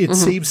way. It mm-hmm.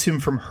 saves him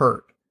from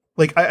hurt.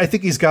 Like, I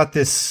think he's got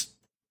this,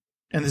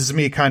 and this is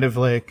me kind of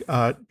like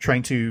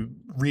trying to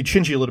read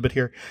Shinji a little bit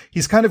here.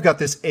 He's kind of got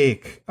this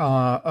ache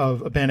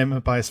of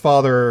abandonment by his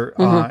father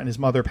mm-hmm. And his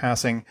mother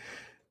passing,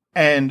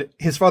 and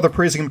his father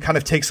praising him kind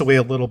of takes away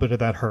a little bit of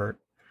that hurt.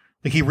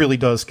 Like, he really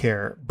does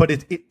care, but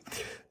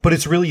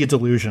it's really a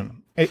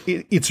delusion.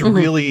 It's mm-hmm.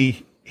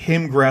 really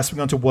him grasping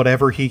onto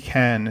whatever he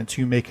can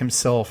to make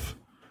himself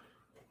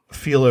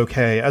feel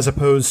okay, as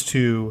opposed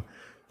to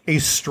a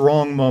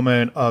strong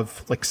moment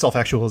of, like,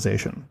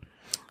 self-actualization.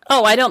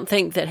 Oh, I don't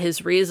think that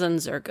his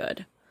reasons are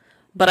good,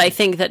 but I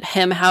think that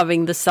him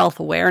having the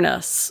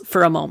self-awareness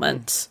for a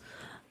moment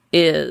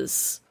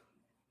is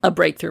a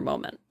breakthrough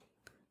moment.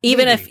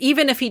 Even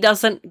if he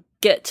doesn't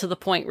get to the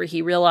point where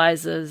he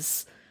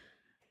realizes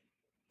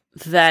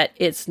that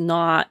it's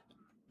not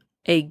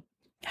a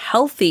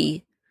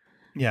healthy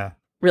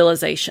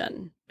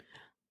realization,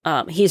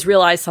 he's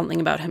realized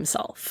something about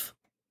himself.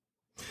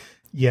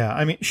 Yeah,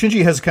 I mean,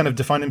 Shinji has kind of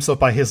defined himself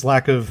by his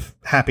lack of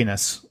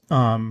happiness.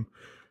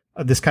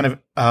 This kind of,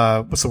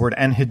 what's the word,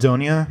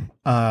 anhedonia,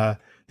 the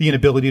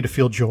inability to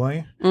feel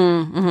joy.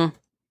 Mm-hmm.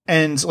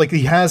 And, like,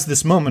 he has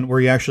this moment where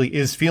he actually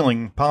is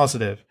feeling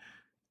positive.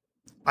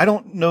 I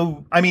don't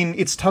know. I mean,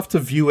 it's tough to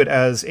view it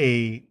as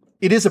it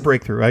is a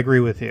breakthrough. I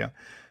agree with you.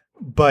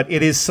 But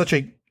it is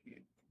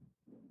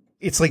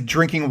it's like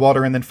drinking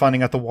water and then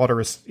finding out the water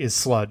is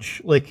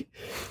sludge. Like,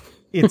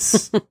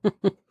 it's,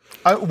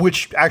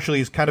 which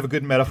actually is kind of a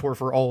good metaphor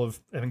for all of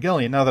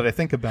Evangelion, now that I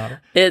think about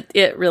it.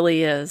 It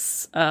really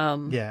is.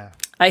 Yeah.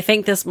 I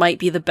think this might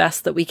be the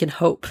best that we can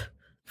hope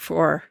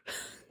for.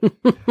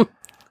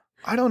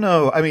 I don't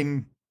know. I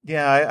mean,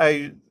 yeah,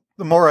 I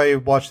the more I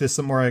watch this,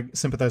 the more I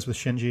sympathize with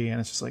Shinji, and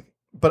it's just like,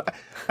 but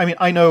I mean,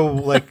 I know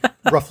like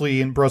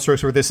roughly in broad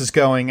strokes where this is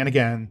going, and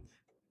again,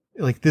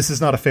 like this is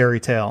not a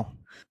fairy tale.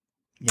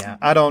 Yeah,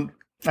 I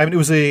mean,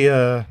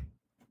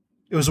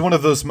 it was one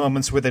of those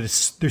moments where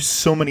there's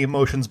so many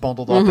emotions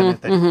bundled up in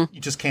it that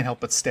you just can't help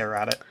but stare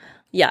at it.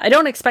 Yeah, I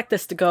don't expect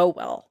this to go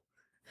well.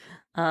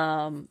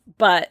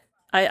 But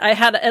I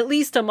had at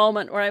least a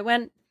moment where I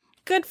went,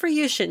 good for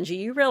you, Shinji.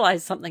 You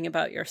realize something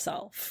about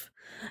yourself.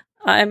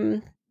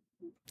 I'm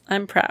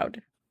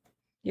proud.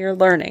 You're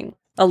learning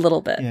a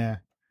little bit. Yeah.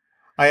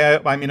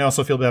 I mean, I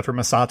also feel bad for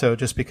Masato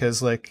just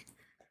because, like,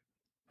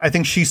 I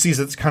think she sees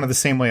it kind of the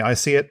same way I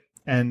see it.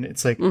 And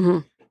it's like,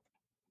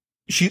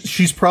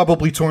 she's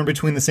probably torn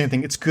between the same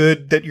thing. It's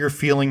good that you're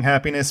feeling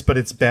happiness, but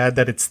it's bad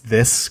that it's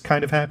this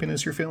kind of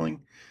happiness you're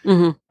feeling.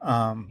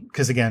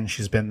 Because again,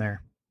 she's been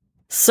there.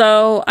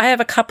 So I have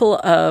a couple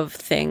of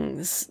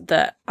things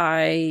that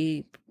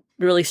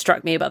really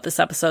struck me about this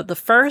episode. The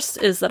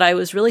first is that I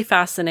was really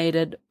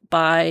fascinated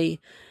by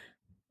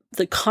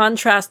the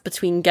contrast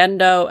between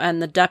Gendo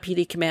and the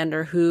deputy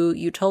commander, who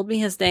you told me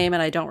his name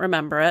and I don't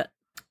remember it.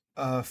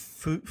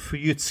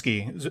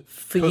 Fuyutsuki.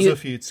 Kozo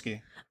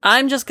Fuyutsuki.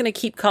 I'm just going to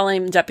keep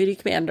calling him deputy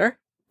commander.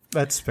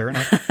 That's fair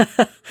enough.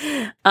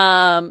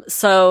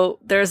 So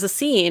there's a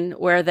scene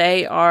where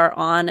they are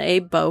on a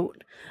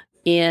boat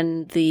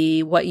in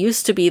what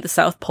used to be the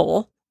South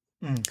Pole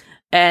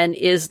and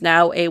is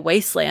now a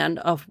wasteland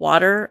of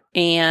water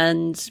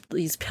and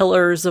these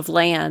pillars of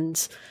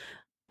land.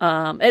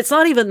 It's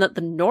not even that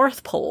the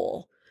North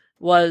Pole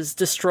was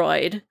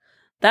destroyed.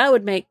 That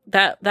would make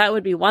that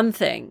would be one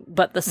thing,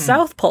 but the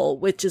South Pole,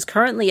 which is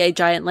currently a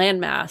giant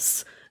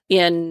landmass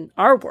in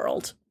our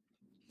world,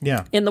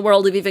 in the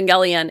world of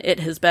Evangelion, it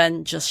has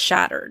been just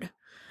shattered.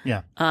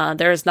 Yeah.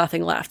 There is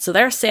nothing left. So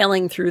they're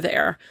sailing through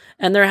there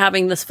and they're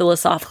having this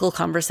philosophical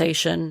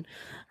conversation,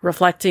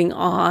 reflecting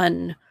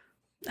on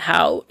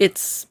how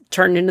it's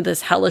turned into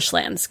this hellish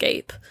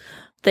landscape.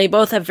 They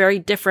both have very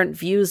different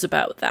views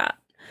about that.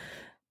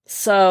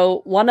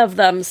 So one of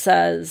them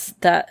says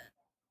that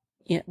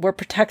we're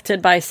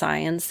protected by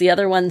science. The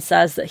other one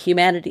says that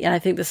humanity, and I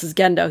think this is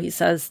Gendo, he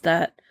says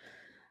that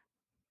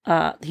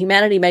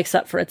humanity makes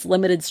up for its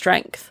limited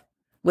strength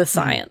with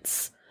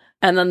science.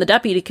 And then the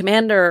deputy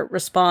commander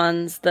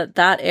responds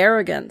that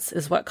arrogance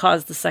is what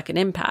caused the second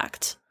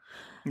impact.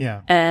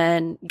 Yeah.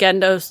 And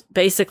Gendo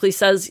basically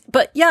says,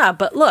 but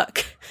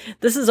look,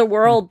 this is a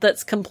world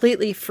that's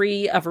completely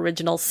free of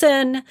original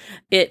sin.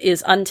 It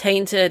is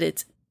untainted.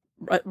 It's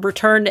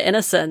returned to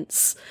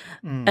innocence.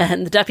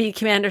 And the deputy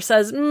commander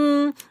says,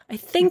 I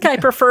think I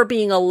prefer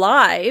being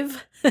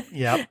alive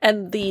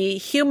and the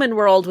human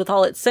world with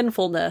all its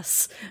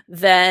sinfulness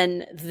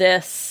than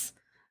this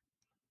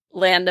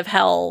land of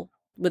hell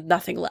with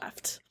nothing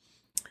left.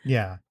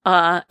 Yeah.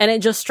 And it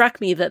just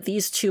struck me that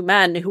these two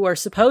men, who are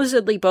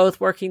supposedly both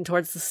working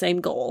towards the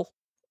same goal,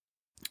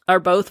 are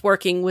both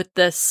working with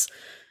this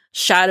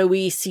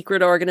shadowy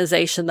secret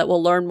organization that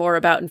we'll learn more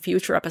about in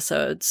future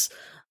episodes.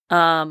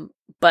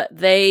 But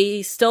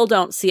they still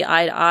don't see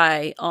eye to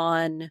eye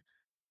on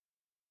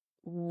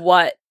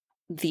what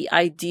the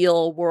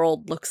ideal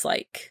world looks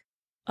like.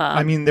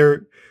 I mean,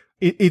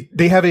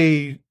 they have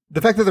the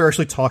fact that they're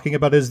actually talking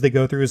about it as they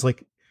go through is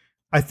like,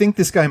 I think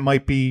this guy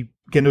might be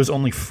Gendo's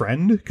only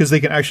friend because they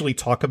can actually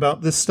talk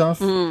about this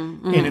stuff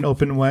in an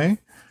open way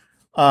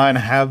and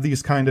have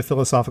these kind of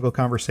philosophical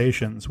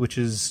conversations, which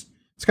is,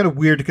 it's kind of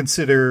weird to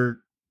consider.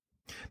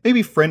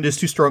 Maybe friend is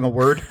too strong a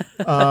word.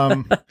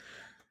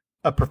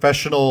 A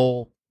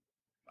professional,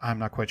 I'm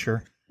not quite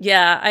sure.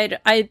 Yeah,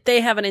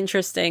 they have an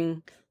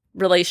interesting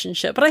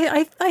relationship, but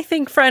I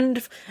think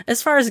friend,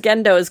 as far as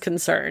Gendo is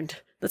concerned,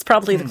 that's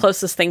probably the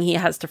closest thing he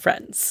has to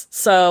friends.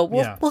 So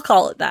we'll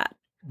call it that.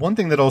 One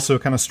thing that also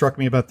kind of struck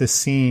me about this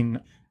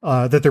scene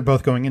that they're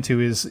both going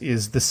into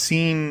is the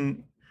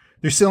scene.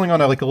 They're sailing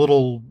on a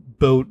little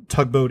boat,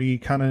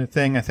 tugboaty kind of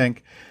thing, I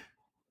think.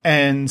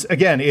 And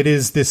again, it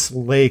is this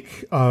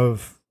lake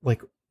of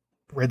like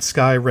red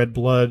sky, red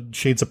blood,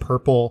 shades of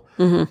purple.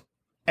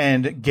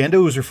 And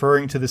Gendo is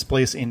referring to this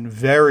place in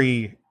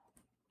very,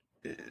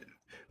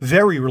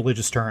 very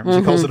religious terms.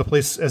 He calls it a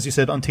place, as you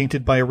said,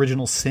 untainted by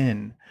original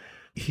sin.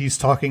 He's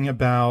talking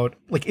about,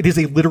 like, it is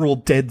a literal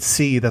Dead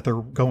Sea that they're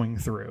going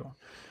through.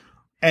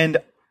 And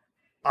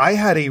I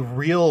had a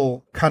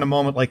real kind of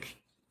moment, like,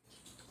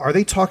 are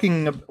they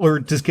talking, or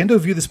does Gendo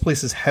view this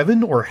place as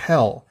heaven or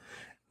hell?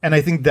 And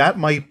I think that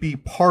might be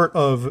part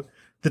of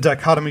the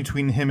dichotomy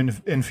between him and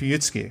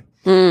Fuyutsuki.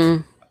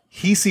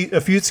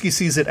 Fuyutsuki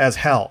sees it as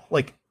hell.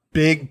 Like,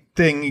 big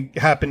thing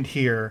happened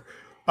here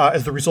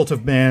as the result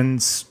of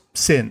man's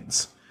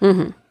sins.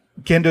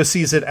 Gendo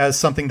sees it as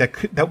something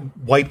that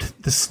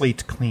wiped the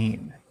slate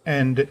clean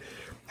and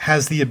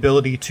has the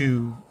ability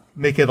to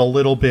make it a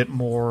little bit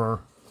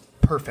more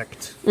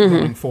perfect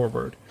moving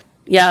forward.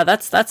 Yeah,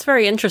 that's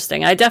very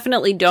interesting. I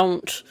definitely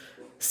don't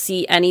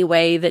see any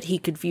way that he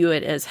could view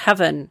it as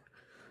heaven.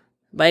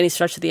 by any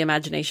stretch of the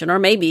imagination, or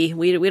maybe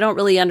we don't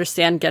really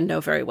understand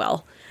Gendo very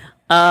well.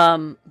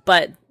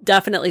 But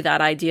definitely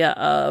that idea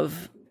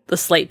of the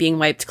slate being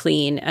wiped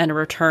clean and a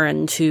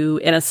return to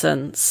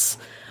innocence.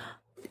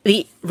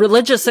 The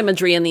religious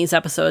imagery in these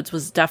episodes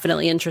was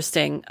definitely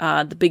interesting.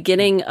 The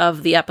beginning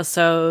of the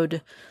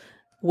episode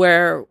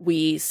where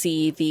we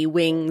see the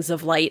wings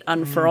of light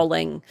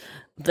unfurling,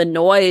 the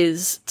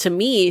noise to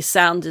me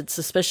sounded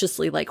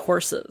suspiciously like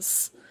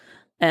horses.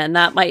 And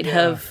that might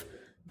have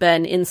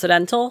been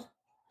incidental,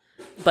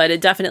 but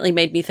it definitely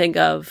made me think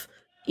of,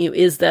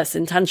 is this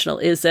intentional?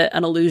 Is it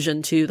an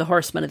allusion to the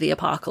horsemen of the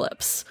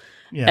apocalypse?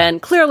 Yeah.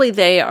 And clearly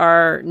they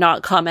are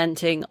not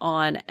commenting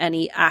on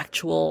any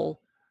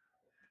actual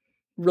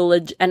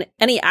religion and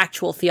any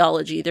actual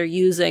theology. They're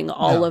using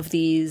all of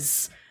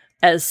these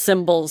as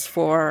symbols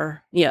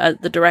for,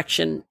 the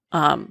direction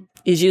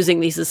is using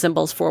these as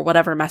symbols for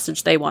whatever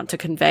message they want to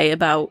convey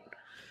about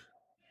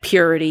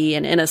purity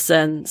and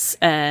innocence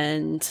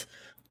and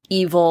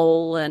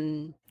evil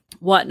and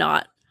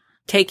whatnot.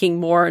 Taking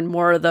more and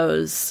more of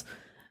those,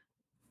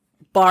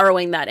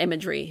 borrowing that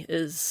imagery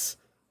is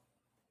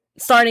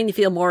starting to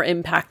feel more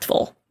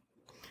impactful.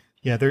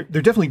 Yeah, they're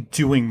definitely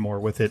doing more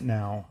with it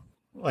now.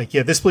 Like,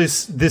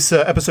 this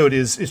episode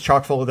is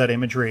chock full of that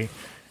imagery,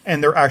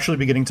 and they're actually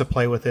beginning to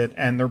play with it,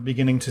 and they're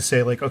beginning to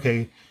say, like,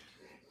 okay,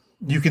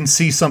 you can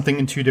see something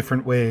in two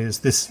different ways.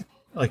 This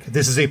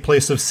is a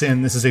place of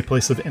sin. This is a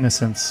place of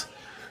innocence.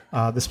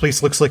 This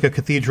place looks like a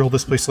cathedral.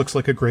 This place looks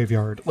like a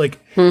graveyard. Like,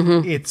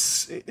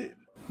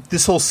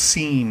 this whole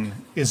scene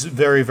is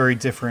very, very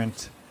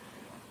different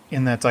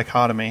in that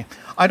dichotomy.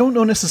 I don't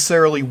know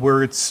necessarily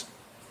where it's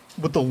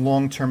with the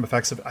long-term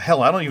effects of it.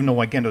 Hell, I don't even know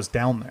why Gendo's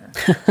down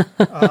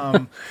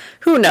there.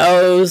 Who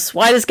knows?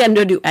 Why does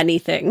Gendo do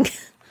anything?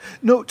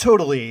 No,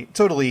 totally.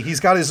 He's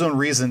got his own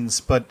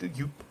reasons, but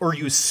you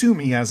assume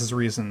he has his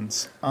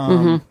reasons.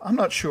 I'm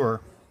not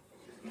sure.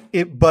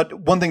 But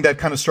one thing that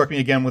kind of struck me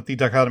again with the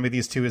dichotomy of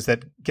these two is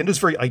that Gendo's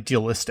very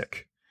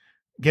idealistic.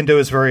 Gendo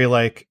is very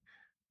like,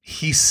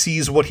 he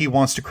sees what he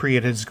wants to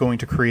create and is going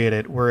to create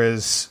it,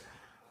 whereas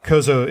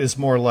Kozo is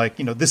more like,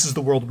 this is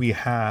the world we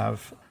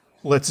have.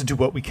 Let's do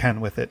what we can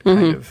with it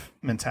kind of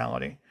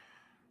mentality.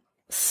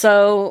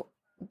 So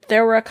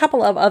there were a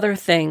couple of other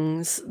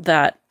things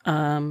that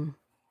I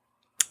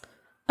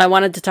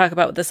wanted to talk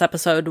about with this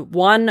episode.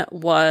 One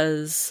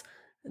was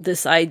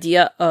this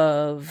idea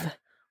of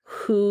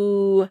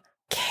who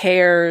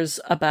cares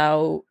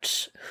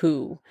about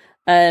who.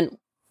 And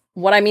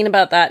what I mean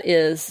about that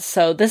is,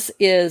 so this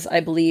is, I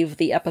believe,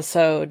 the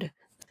episode.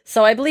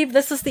 So I believe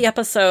this is the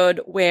episode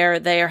where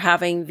they are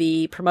having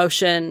the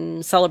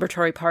promotion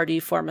celebratory party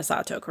for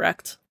Misato,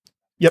 correct?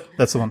 Yep,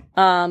 that's the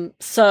one.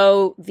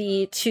 So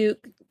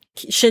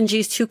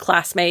Shinji's two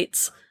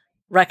classmates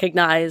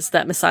recognize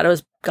that Misato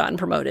has gotten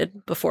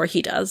promoted before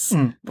he does,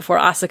 before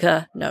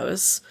Asuka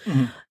knows.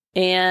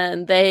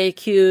 And they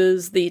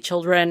accuse the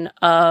children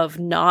of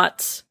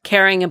not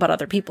caring about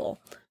other people.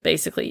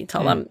 Basically,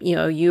 tell them,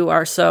 you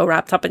are so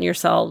wrapped up in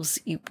yourselves.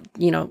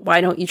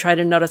 Why don't you try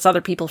to notice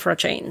other people for a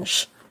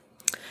change?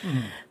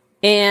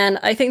 And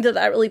I think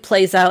that really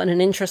plays out in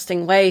an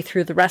interesting way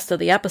through the rest of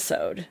the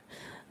episode.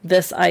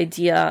 This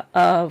idea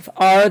of,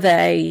 are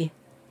they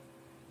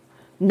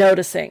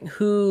noticing?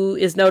 Who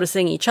is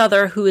noticing each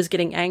other? Who is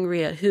getting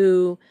angry at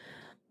who?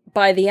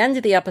 By the end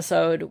of the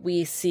episode,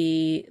 we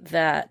see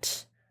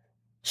that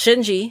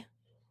Shinji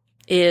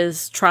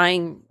is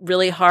trying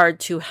really hard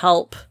to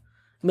help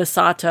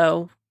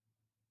Misato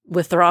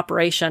with their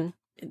operation.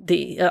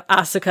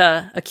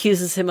 Asuka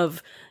accuses him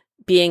of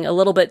being a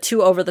little bit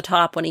too over the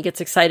top when he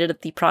gets excited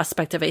at the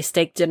prospect of a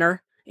steak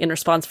dinner in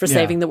response for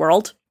saving the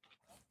world.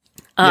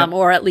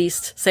 Or at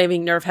least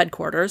saving Nerve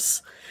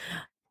headquarters.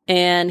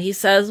 And he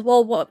says,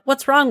 well,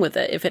 what's wrong with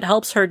it? If it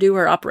helps her do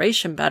her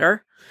operation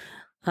better.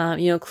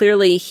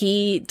 Clearly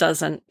he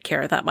doesn't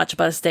care that much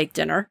about a steak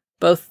dinner.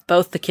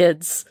 Both the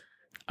kids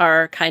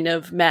are kind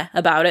of meh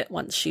about it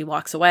once she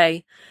walks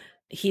away.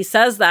 He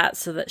says that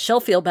so that she'll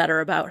feel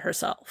better about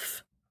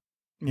herself.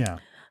 Yeah.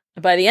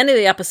 By the end of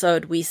the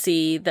episode, we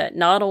see that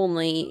not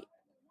only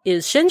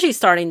is Shinji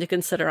starting to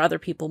consider other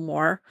people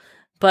more,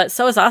 but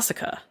so is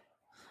Asuka.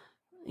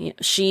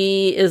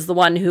 She is the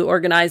one who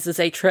organizes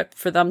a trip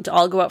for them to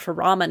all go out for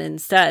ramen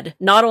instead.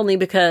 Not only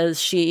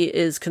because she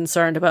is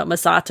concerned about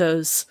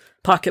Misato's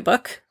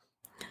pocketbook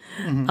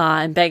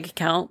and bank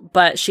account,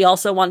 but she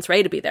also wants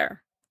Rei to be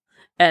there.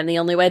 And the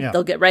only way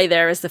they'll get Rei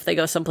there is if they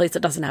go someplace that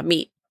doesn't have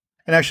meat.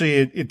 And actually,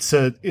 it's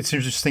an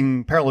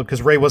interesting parallel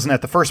because Rei wasn't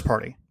at the first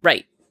party.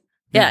 Right.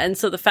 Yeah, and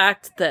so the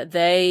fact that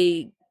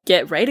they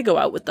get Rei to go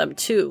out with them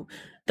too,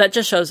 that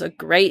just shows a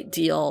great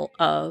deal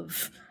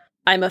of,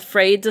 I'm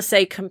afraid to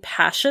say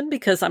compassion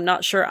because I'm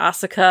not sure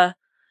Asuka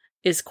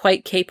is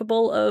quite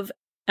capable of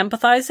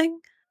empathizing,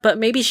 but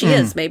maybe she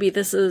is. Maybe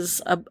this is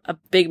a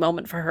big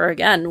moment for her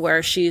again,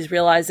 where she's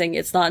realizing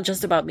it's not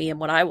just about me and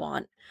what I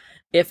want.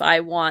 If I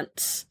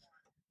want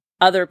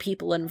other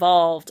people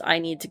involved, I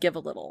need to give a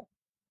little.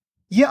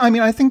 Yeah, I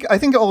mean, I think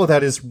all of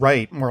that is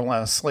right, more or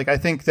less. Like, I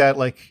think that,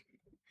 like,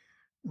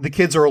 the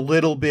kids are a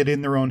little bit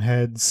in their own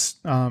heads.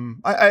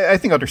 I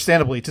think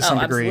understandably to some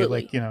degree,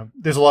 absolutely. like,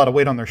 there's a lot of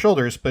weight on their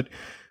shoulders, but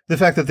the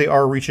fact that they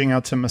are reaching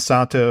out to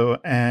Misato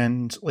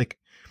and like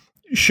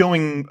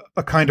showing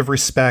a kind of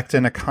respect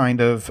and a kind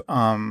of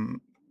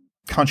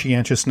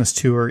conscientiousness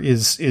to her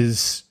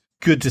is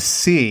good to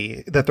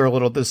see, that they're a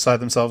little beside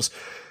themselves.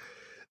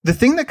 The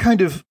thing that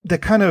kind of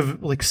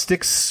like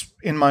sticks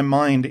in my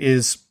mind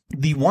is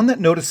the one that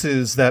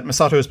notices that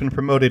Misato has been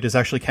promoted is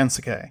actually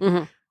Kensuke.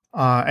 Mm-hmm.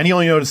 And he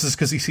only notices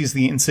because he sees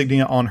the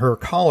insignia on her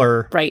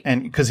collar, right?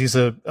 And because he's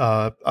a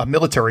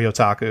military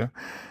otaku.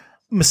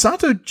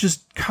 Misato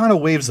just kind of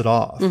waves it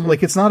off. Mm-hmm.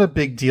 Like, it's not a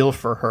big deal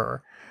for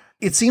her.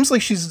 It seems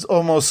like she's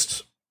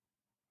almost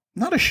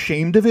not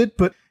ashamed of it,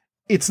 but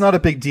it's not a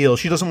big deal.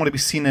 She doesn't want to be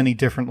seen any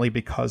differently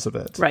because of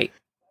it. Right.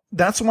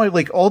 That's why,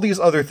 like, all these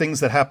other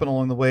things that happen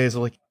along the way is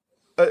like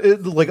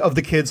of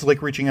the kids,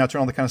 like, reaching out to her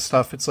and all that kind of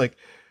stuff. It's like,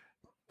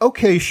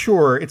 okay,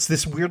 sure. It's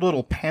this weird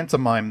little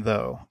pantomime,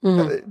 though,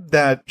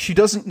 that she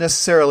doesn't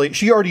necessarily...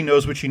 She already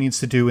knows what she needs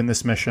to do in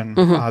this mission.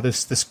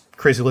 This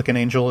crazy-looking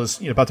angel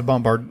is about to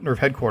bombard Nerve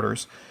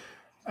headquarters,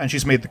 and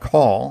she's made the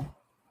call.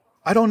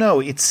 I don't know.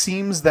 It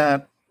seems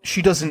that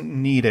she doesn't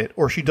need it,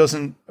 or she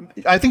doesn't...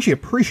 I think she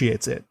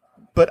appreciates it,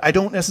 but I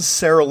don't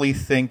necessarily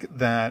think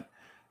that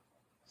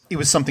it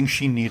was something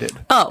she needed.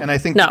 Oh, and I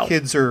think no. the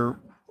kids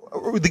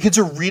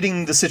are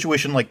reading the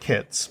situation like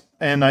kids,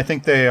 and I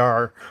think they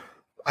are...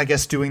 I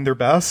guess doing their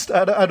best.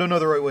 I don't know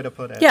the right way to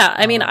put it. Yeah,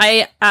 I mean,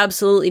 I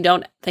absolutely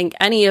don't think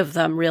any of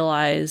them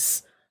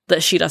realize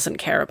that she doesn't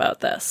care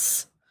about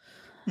this.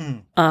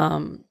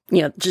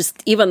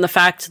 Just even the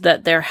fact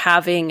that they're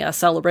having a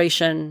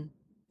celebration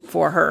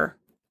for her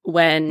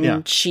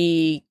when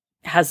she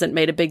hasn't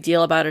made a big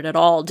deal about it at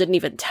all, didn't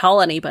even tell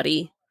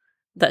anybody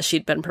that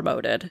she'd been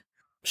promoted,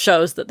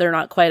 shows that they're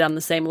not quite on the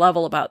same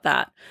level about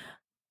that.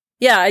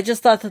 Yeah, I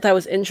just thought that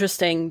was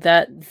interesting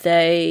that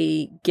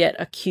they get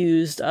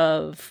accused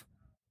of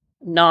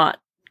not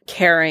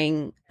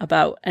caring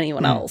about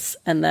anyone else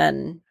and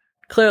then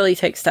clearly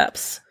take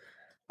steps.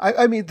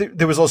 I mean,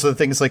 there was also the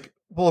thing, it's like,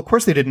 well, of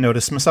course they didn't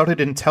notice. Misato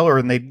didn't tell her,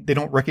 and they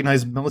don't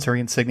recognize military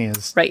insignia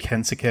as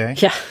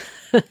Kensuke. Yeah.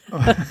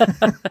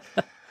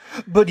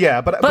 But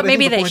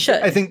maybe they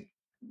should.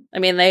 I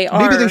mean, they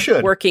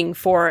are working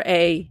for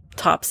a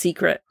top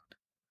secret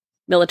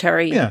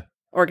military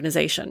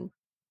organization.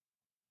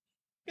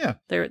 Yeah.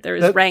 There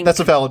is rank. That's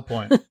a valid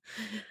point.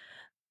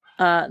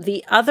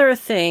 The other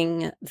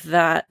thing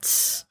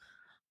that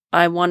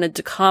I wanted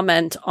to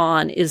comment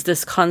on is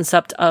this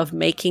concept of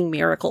making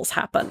miracles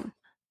happen.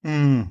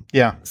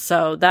 Yeah.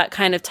 So that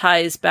kind of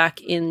ties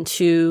back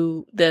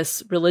into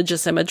this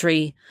religious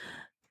imagery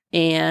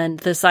and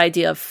this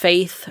idea of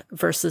faith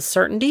versus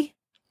certainty.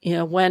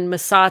 When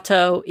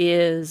Misato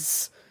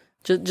is,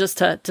 just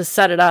to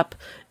set it up,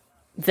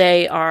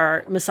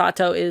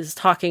 Misato is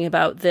talking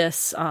about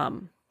this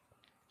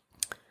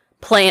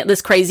plan,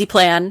 this crazy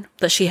plan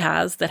that she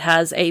has that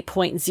has a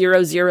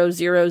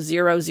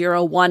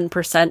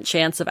 0.000001%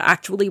 chance of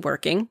actually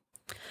working.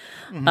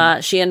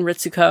 She and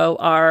Ritsuko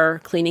are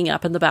cleaning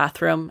up in the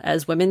bathroom,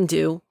 as women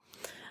do.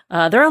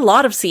 There are a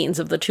lot of scenes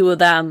of the two of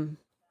them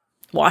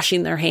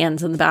washing their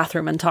hands in the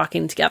bathroom and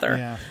talking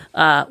together,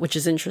 which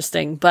is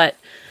interesting. But,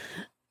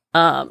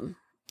 and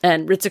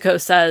Ritsuko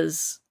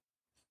says,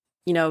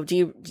 are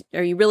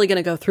you really going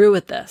to go through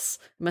with this?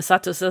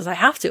 Misato says, I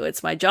have to.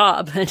 It's my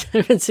job. And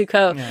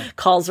Ritsuko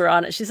calls her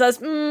on it. She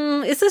says,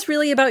 is this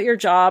really about your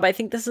job? I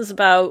think this is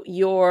about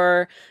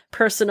your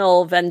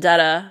personal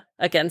vendetta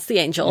against the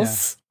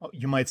angels. Yeah.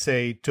 You might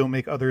say, don't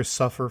make others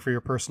suffer for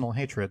your personal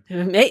hatred.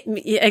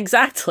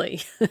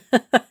 Exactly.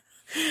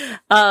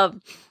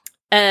 And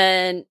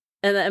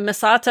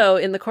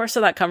Misato, in the course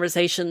of that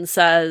conversation,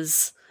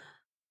 says,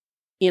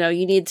 you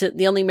need to,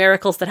 the only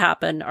miracles that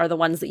happen are the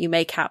ones that you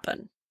make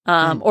happen.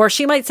 Or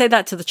she might say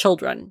that to the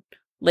children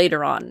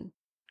later on,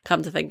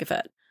 come to think of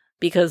it.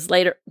 Because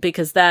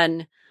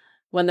then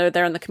when they're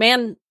there in the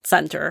command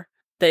center,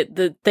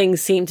 the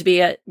things seem to be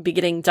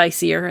getting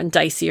dicier and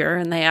dicier.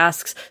 And they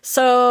ask,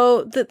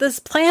 so this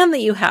plan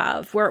that you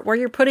have where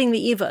you're putting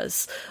the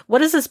Evas,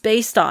 what is this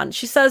based on?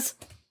 She says,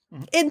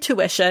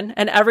 intuition.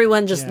 And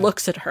everyone just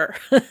looks at her.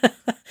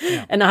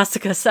 And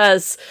Asuka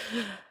says,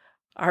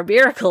 our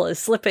miracle is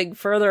slipping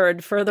further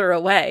and further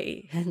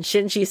away. And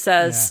Shinji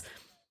says,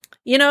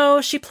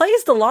 she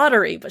plays the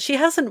lottery, but she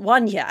hasn't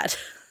won yet.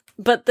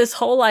 But this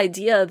whole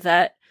idea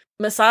that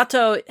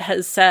Misato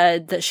has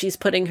said that she's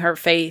putting her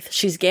faith,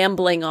 she's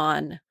gambling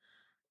on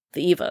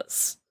the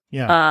Evas.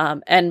 Yeah.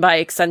 And by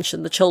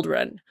extension, the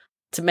children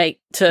to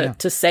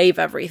save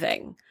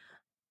everything.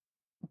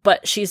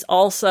 But she's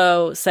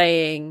also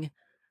saying,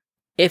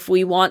 if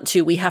we want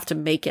to, we have to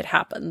make it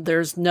happen.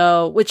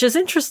 Which is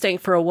interesting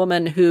for a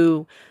woman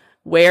who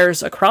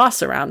wears a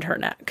cross around her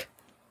neck.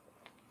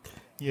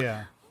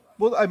 Yeah.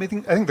 Well, I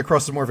think the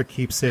cross is more of a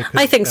keepsake.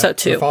 I think so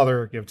too. Her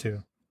father gave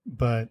to,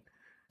 but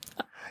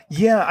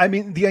yeah, I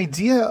mean the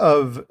idea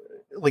of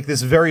like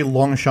this very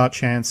long shot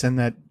chance, and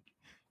that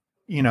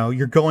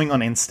you're going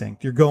on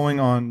instinct, you're going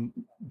on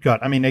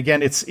gut. I mean,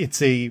 again,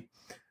 it's a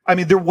I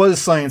mean, there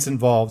was science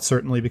involved,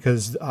 certainly,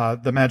 because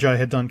the Magi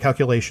had done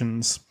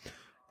calculations.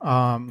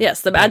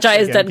 Yes, the Magi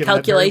has done given that very low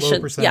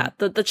calculations. percent- Yeah,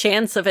 the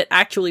chance of it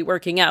actually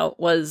working out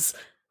was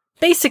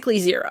basically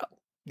zero.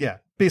 Yeah,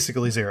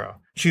 basically zero.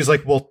 She's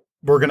like, well,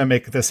 we're going to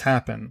make this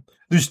happen.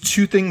 There's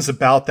two things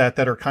about that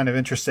are kind of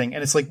interesting.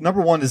 And it's like,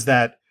 number one is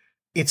that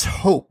it's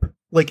hope.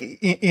 Like,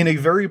 in a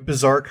very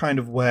bizarre kind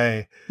of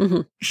way,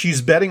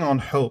 she's betting on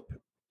hope.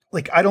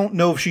 Like, I don't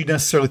know if she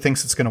necessarily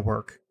thinks it's going to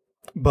work,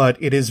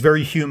 but it is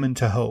very human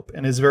to hope,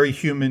 and is very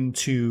human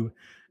to,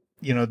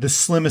 the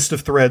slimmest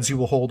of threads you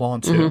will hold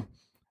on to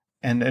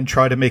and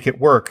try to make it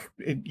work.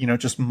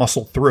 Just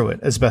muscle through it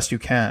as best you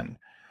can.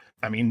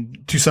 I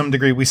mean, to some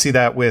degree, we see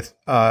that with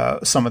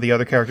some of the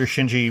other characters.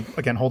 Shinji,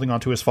 again, holding on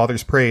to his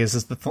father's praise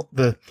is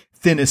the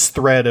thinnest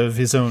thread of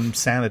his own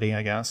sanity,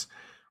 I guess,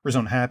 or his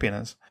own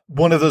happiness.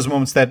 One of those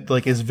moments that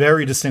is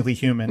very distinctly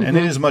human, and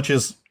in as much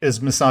as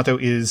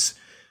Misato is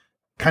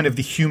kind of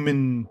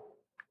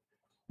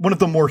one of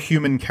the more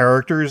human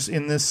characters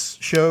in this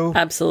show,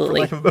 absolutely,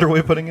 for lack of a better way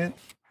of putting it,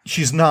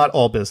 she's not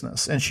all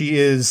business, and she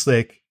is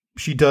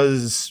she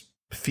does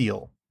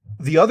feel.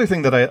 The other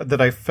thing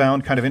that I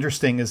found kind of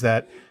interesting is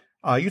that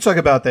you talk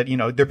about that,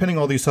 they're pinning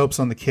all these hopes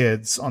on the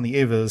kids, on the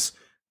Evas.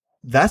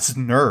 That's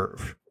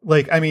NERV.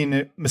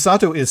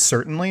 Misato is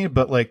certainly,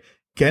 but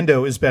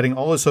Gendo is betting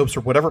all his hopes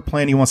for whatever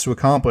plan he wants to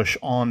accomplish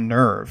on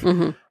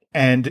NERV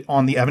and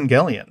on the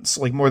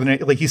Evangelions. More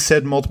than he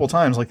said multiple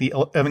times, the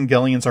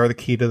Evangelions are the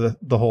key to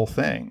the whole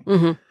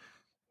thing.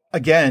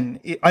 Again,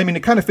 it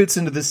kind of fits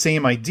into the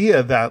same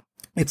idea that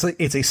it's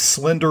a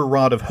slender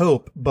rod of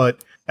hope,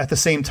 but at the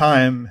same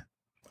time,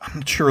 I'm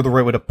not sure the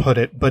right way to put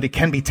it, but it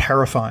can be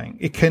terrifying.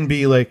 It can be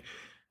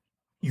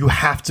you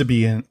have to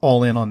be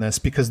all in on this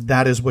because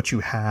that is what you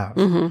have.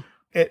 And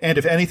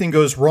if anything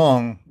goes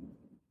wrong,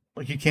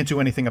 you can't do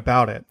anything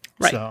about it.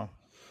 Right. So.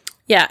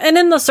 Yeah. And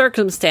in the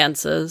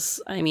circumstances,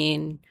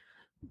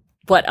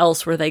 what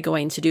else were they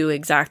going to do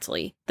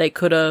exactly? They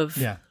could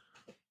have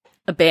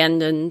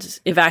abandoned,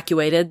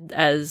 evacuated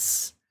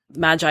as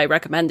Magi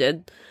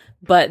recommended,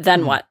 but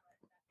then what?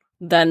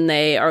 Then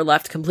they are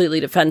left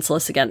completely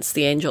defenseless against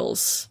the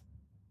Angels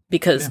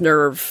because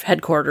NERV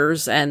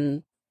headquarters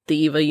and the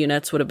EVA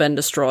units would have been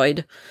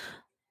destroyed.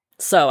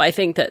 So I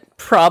think that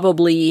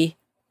probably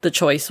the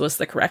choice was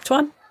the correct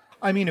one.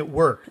 It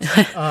worked.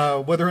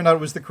 Whether or not it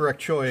was the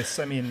correct choice,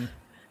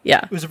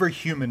 it was a very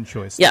human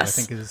choice. Yes.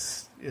 I think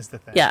is the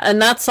thing. Yeah,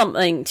 and that's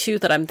something, too,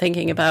 that I'm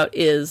thinking about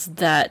is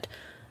that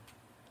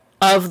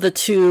of the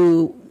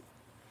two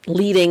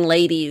leading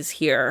ladies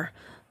here,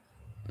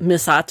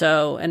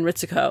 Misato and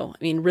Ritsuko.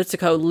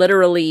 Ritsuko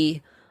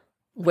literally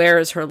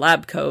wears her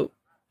lab coat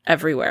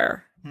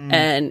everywhere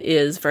and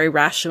is very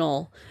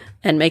rational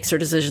and makes her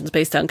decisions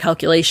based on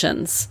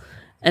calculations.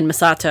 And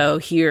Misato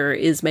here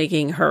is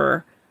making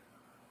her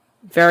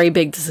very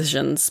big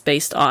decisions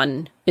based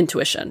on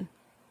intuition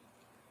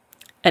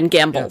and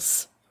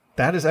gambles.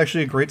 Yeah. That is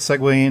actually a great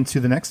segue into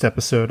the next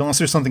episode, unless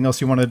there's something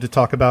else you wanted to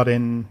talk about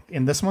in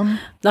this one?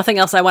 Nothing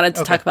else I wanted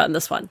to talk about in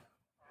this one.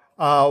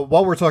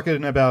 While we're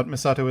talking about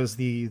Misato as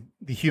the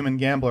human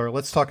gambler,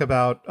 let's talk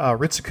about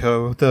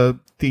Ritsuko,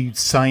 the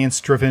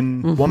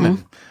science-driven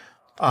woman.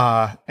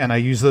 And I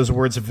use those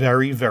words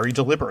very, very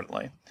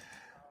deliberately.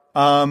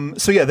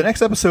 The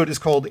next episode is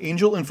called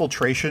Angel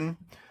Infiltration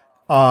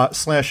 /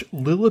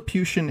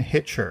 Lilliputian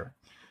Hitcher,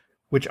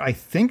 which I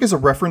think is a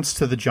reference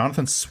to the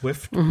Jonathan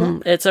Swift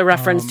book. It's a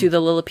reference to the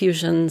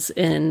Lilliputians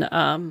in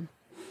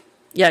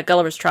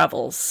Gulliver's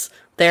Travels.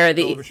 They're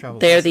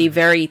the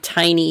very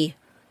tiny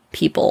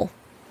people.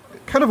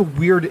 Kind of a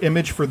weird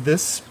image for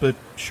this, but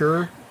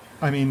sure.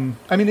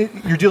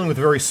 You're dealing with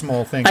very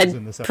small things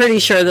in this episode. Pretty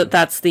sure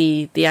that's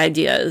the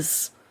idea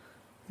is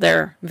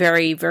they're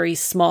very, very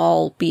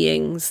small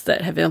beings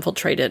that have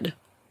infiltrated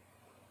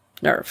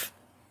NERV.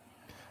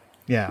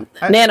 Yeah.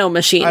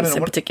 Nanomachines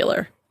in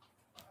particular.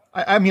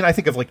 I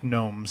think of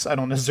gnomes. I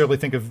don't necessarily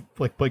think of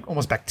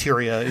almost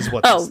bacteria is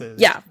what this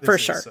is. Yeah, for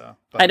sure.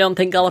 I don't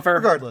think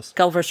regardless.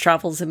 Gulliver's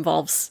Travels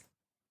involves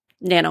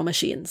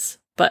nanomachines,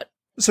 but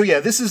so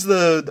this is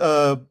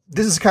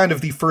this is kind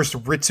of the first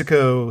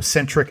Ritsuko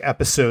centric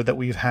episode that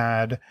we've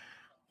had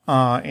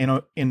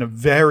in a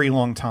very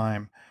long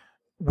time,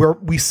 where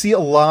we see a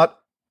lot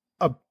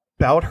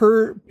about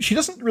her. She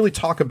doesn't really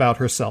talk about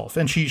herself,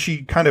 and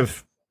she kind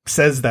of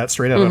says that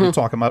straight out. I don't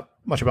talk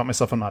much about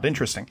myself. I'm not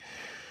interesting.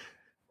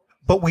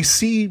 But we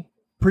see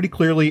pretty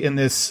clearly in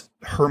this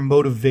her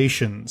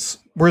motivations.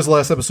 Whereas the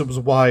last episode was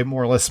why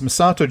more or less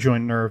Misato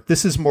joined NERV.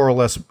 This is more or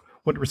less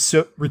what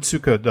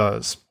Ritsuko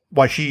does,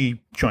 why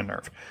she joined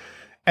NERV.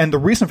 And the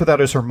reason for that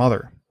is her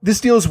mother.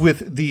 This deals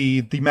with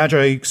the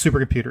Magi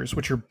supercomputers,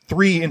 which are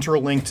 3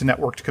 interlinked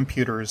networked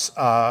computers,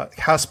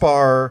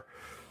 Caspar,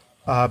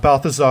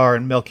 Balthazar,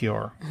 and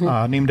Melchior,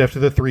 named after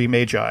the 3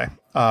 Magi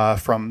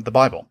from the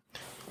Bible.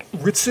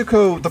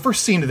 Ritsuko, the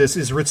first scene of this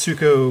is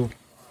Ritsuko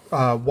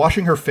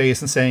washing her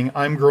face and saying,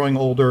 "I'm growing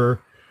older,"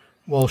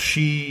 while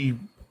she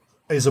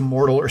is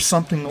immortal or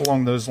something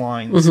along those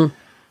lines.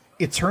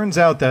 It turns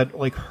out that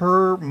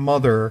her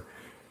mother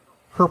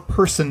her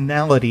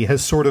personality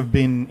has sort of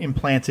been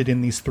implanted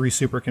in these three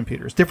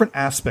supercomputers, different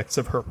aspects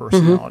of her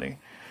personality.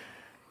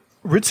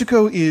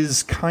 Ritsuko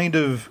is kind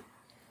of,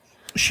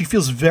 she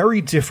feels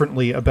very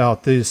differently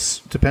about this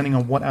depending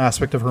on what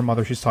aspect of her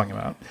mother she's talking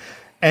about.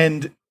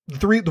 And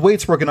the way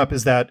it's broken up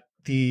is that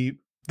the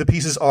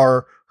pieces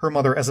are her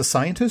mother as a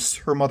scientist,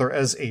 her mother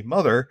as a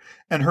mother,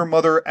 and her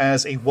mother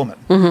as a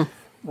woman,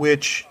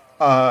 which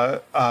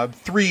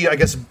three, I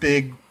guess,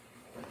 big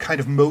kind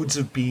of modes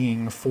of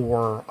being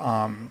for,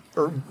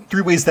 or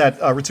three ways that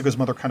Ritsuko's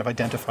mother kind of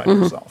identified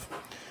herself.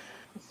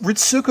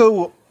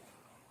 Ritsuko,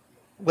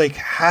 like,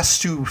 has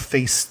to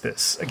face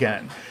this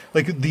again.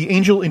 Like, the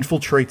angel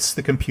infiltrates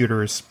the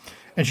computers,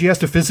 and she has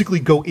to physically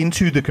go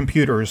into the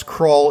computers,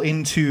 crawl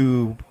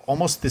into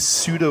almost this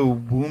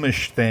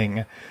pseudo-wombish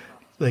thing,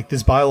 like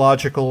this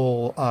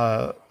biological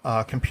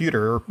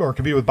computer, or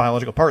computer with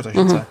biological parts, I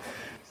should say.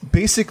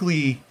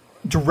 Basically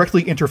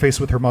directly interface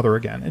with her mother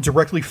again, and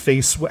directly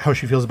face how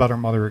she feels about her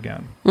mother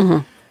again.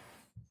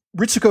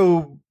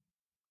 Ritsuko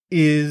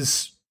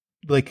is,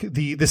 like,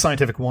 the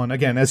scientific one.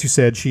 Again, as you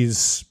said,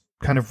 she's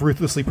kind of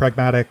ruthlessly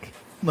pragmatic.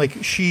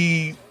 Like,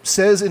 she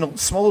says in a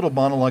small little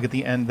monologue at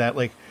the end that,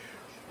 like,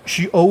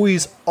 she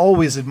always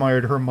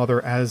admired her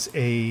mother as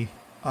a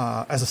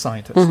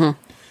scientist.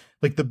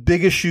 Like, the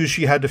biggest shoes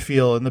she had to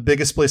fill and the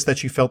biggest place that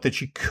she felt that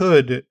she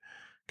could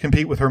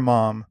compete with her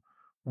mom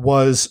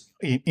was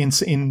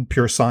in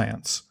pure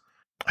science.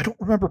 I don't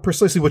remember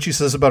precisely what she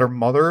says about her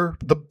mother,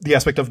 the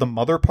aspect of the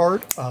mother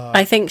part.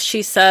 I think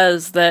she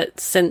says that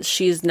since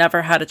she's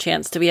never had a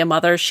chance to be a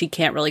mother, she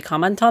can't really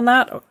comment on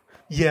that.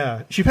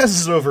 Yeah, she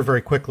passes it over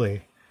very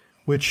quickly,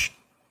 which,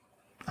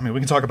 I mean, we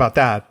can talk about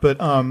that. But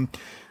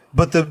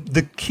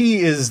the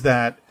key is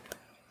that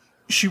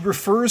she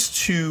refers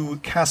to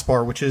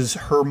Caspar, which is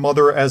her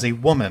mother as a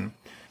woman.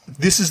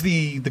 This is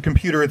the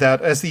computer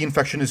that, as the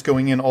infection is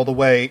going in all the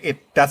way,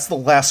 that's the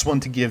last one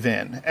to give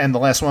in, and the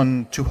last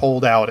one to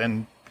hold out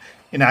and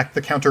enact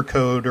the counter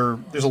code, or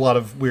there's a lot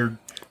of weird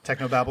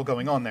technobabble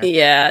going on there.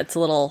 Yeah, it's a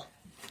little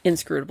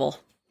inscrutable.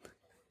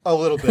 A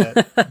little bit.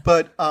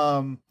 But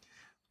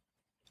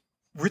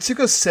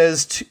Ritsuko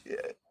says,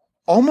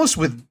 almost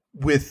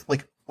with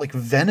like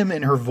venom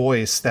in her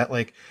voice, that,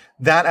 like,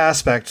 that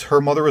aspect, her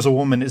mother as a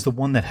woman, is the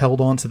one that held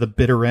on to the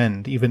bitter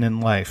end, even in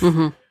life.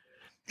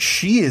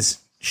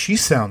 She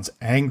sounds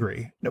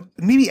angry. No,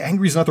 maybe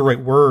angry is not the right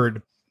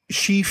word.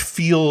 She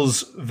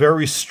feels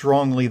very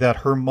strongly that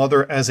her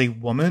mother as a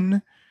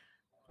woman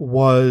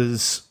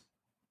was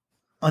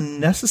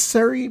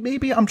unnecessary,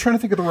 maybe? I'm trying to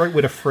think of the right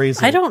way to phrase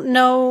it. I don't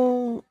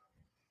know.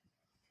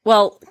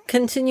 Well,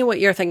 continue what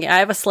you're thinking. I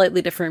have a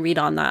slightly different read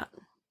on that.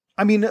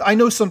 I mean, I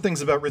know some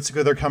things about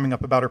Ritsuko that are coming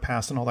up about her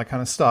past and all that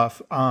kind of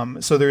stuff.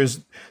 So there's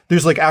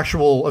like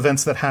actual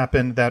events that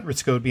happened that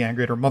Ritsuko would be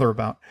angry at her mother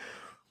about.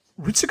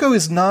 Ritsuko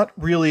is not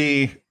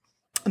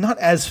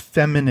as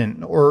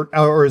feminine or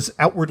as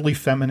outwardly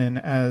feminine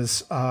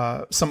as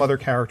some other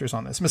characters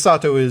on this.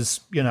 Misato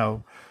is,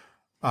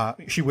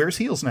 she wears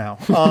heels now,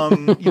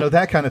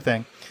 that kind of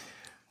thing.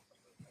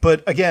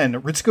 But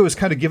again, Ritsuko has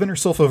kind of given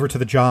herself over to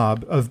the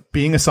job of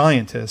being a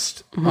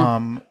scientist,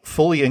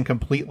 fully and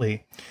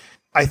completely.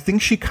 I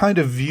think she kind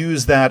of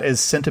views that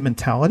as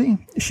sentimentality.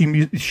 She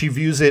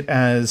views it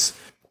as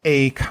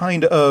a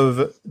kind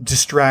of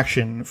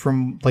distraction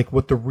from, like,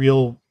 what a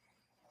real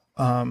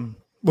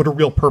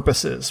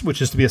purpose is,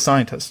 which is to be a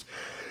scientist,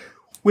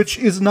 which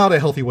is not a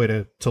healthy way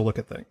to look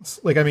at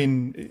things. Like, I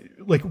mean,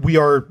 like, we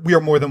are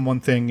more than one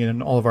thing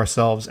in all of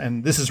ourselves.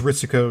 And this is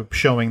Ritsuko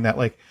showing that,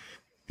 like,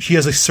 she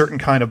has a certain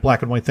kind of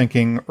black and white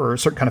thinking, or a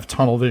certain kind of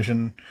tunnel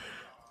vision,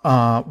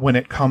 when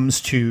it comes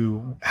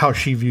to how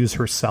she views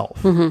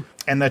herself.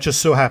 And that just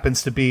so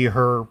happens to be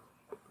her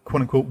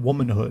quote unquote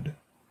womanhood.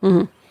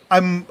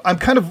 I'm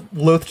kind of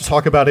loath to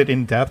talk about it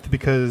in depth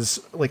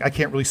because, like, I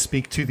can't really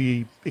speak to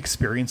the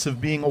experience of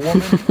being a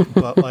woman,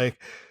 but, like,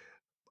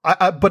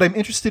 but I'm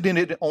interested in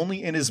it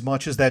only in as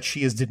much as that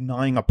she is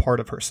denying a part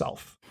of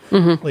herself.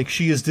 Like,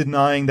 she is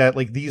denying that,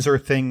 like, these are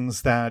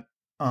things that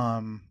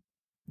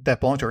that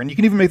belong to her. And you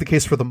can even make the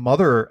case for the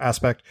mother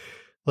aspect.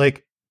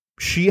 Like,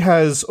 she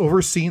has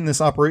overseen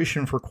this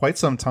operation for quite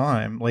some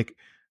time. Like,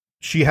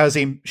 she has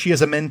a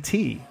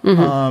mentee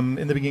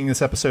in the beginning of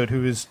this episode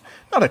who is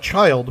not a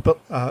child,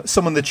 but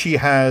someone that she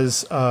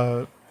has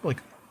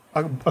like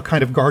a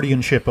kind of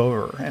guardianship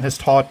over and has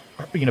taught,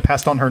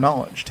 passed on her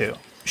knowledge to.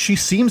 She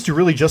seems to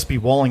really just be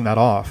walling that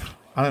off.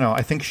 I don't know.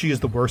 I think she is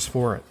the worse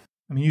for it.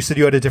 I mean, you said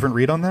you had a different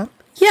read on that?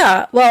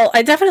 Yeah, well,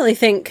 I definitely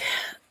think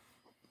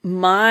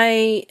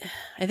I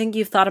think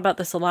you've thought about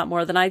this a lot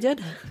more than I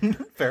did.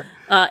 Fair.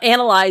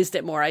 Analyzed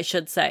it more, I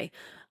should say.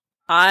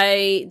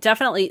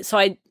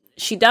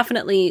 She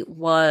definitely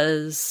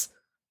was,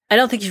 I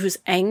don't think she was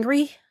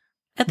angry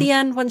at the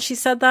end when she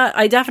said that.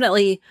 I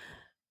definitely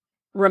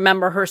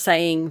remember her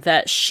saying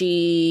that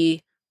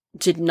she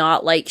did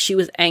not she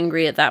was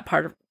angry at that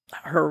part of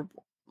her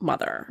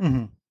mother.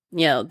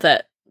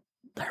 That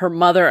her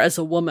mother as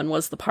a woman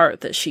was the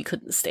part that she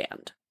couldn't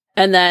stand.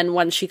 And then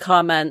when she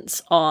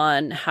comments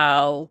on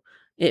how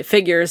it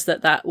figures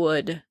that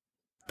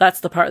that's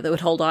the part that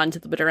would hold on to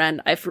the bitter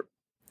end.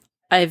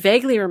 I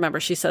vaguely remember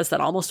she says that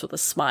almost with a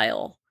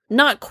smile.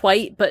 Not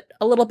quite, but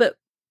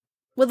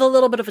with a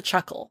little bit of a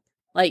chuckle.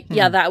 Like,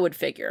 yeah, that would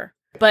figure.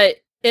 But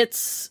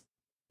it's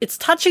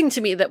touching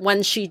to me that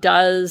when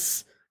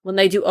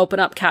they do open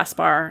up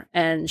Caspar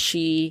and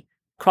she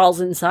crawls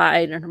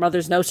inside and her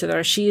mother's notes are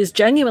there, she is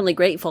genuinely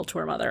grateful to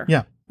her mother.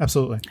 Yeah,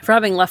 absolutely. For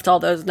having left all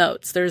those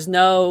notes. There's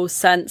no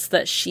sense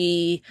that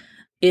she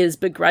is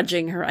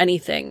begrudging her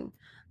anything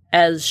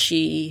as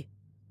she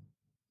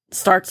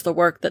starts the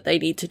work that they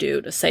need to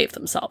do to save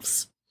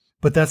themselves.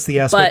 But that's the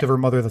aspect of her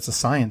mother that's a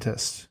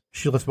scientist.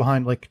 She left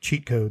behind, like,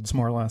 cheat codes,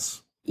 more or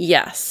less.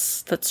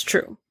 Yes, that's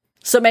true.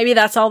 So maybe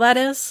that's all that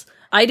is?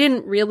 I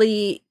didn't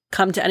really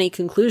come to any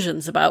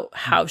conclusions about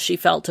how she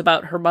felt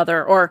about her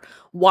mother or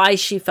why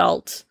she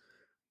felt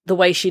the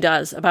way she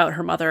does about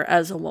her mother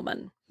as a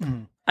woman.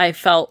 Mm. I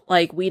felt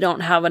like we don't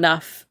have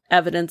enough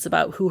evidence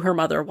about who her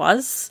mother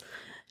was,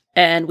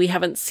 and we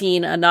haven't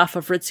seen enough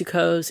of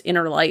Ritsuko's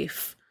inner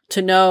life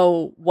to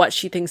know what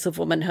she thinks of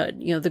womanhood.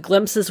 You know, the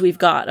glimpses we've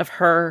got of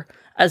her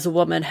as a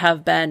woman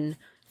have been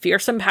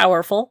fierce and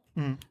powerful.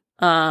 Mm.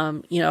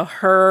 You know,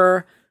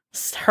 her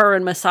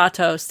and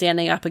Misato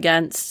standing up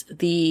against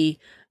the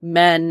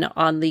men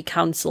on the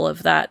council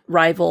of that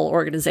rival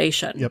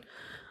organization. Yep.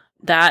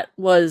 That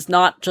was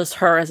not just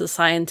her as a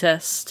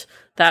scientist.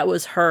 That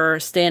was her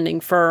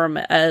standing firm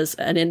as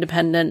an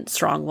independent,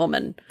 strong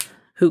woman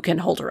who can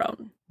hold her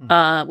own.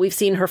 Mm. We've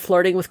seen her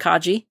flirting with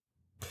Kaji.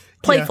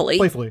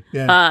 Playfully.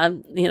 Yeah.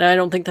 You know, I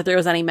don't think that there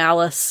was any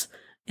malice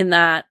in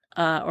that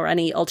or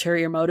any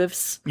ulterior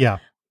motives. Yeah.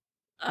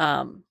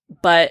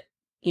 But,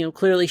 you know,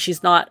 clearly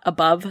she's not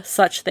above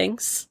such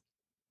things.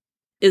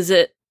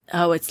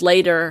 It's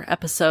later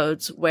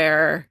episodes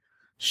where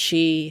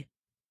she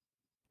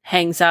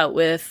hangs out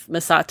with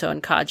Misato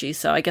and Kaji,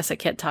 so I guess I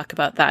can't talk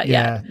about that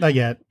yet. Yeah, not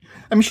yet.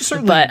 I mean, she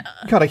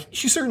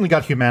certainly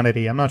got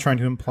humanity. I'm not trying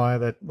to imply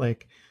that,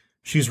 like,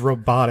 she's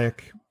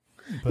robotic.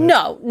 But...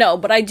 No,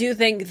 but I do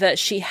think that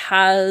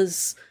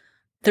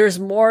there's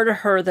more to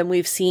her than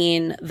we've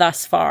seen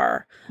thus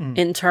far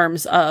in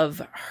terms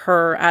of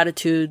her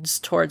attitudes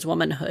towards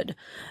womanhood.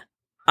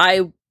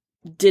 I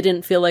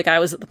didn't feel like I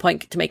was at the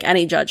point to make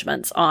any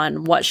judgments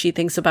on what she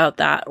thinks about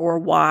that or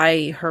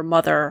why her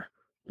mother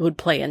would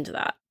play into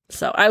that.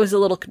 So I was a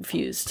little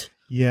confused.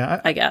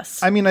 Yeah, I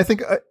guess. I mean, I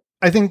think,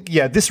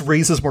 this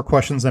raises more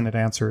questions than it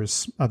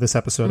answers, this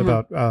episode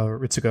about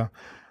Ritsuko.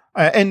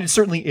 And it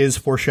certainly is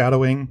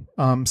foreshadowing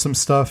some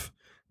stuff,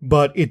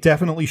 but it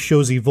definitely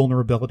shows the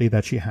vulnerability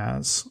that she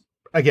has.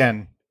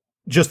 Again,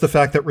 just the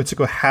fact that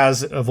Ritsuko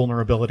has a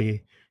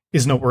vulnerability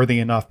is noteworthy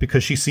enough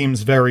because she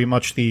seems very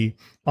much the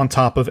on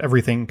top of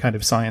everything kind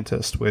of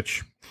scientist,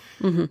 which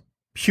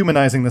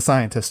humanizing the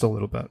scientist a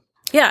little bit.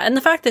 Yeah, and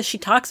the fact that she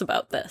talks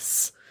about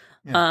this,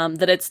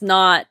 that it's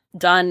not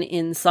done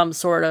in some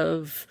sort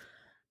of,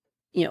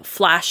 you know,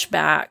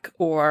 flashback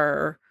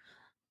or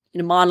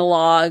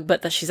monologue,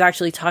 but that she's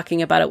actually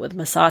talking about it with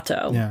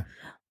Misato,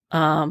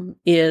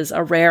 is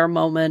a rare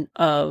moment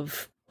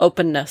of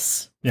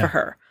openness for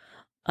her.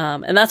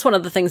 And that's one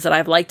of the things that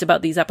I've liked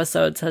about these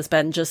episodes has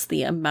been just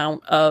the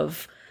amount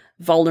of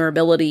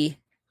vulnerability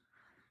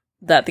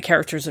that the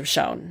characters have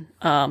shown.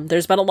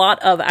 There's been a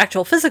lot of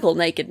actual physical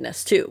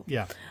nakedness too.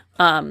 Yeah.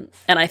 And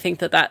I think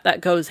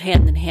that goes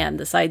hand in hand,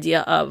 this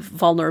idea of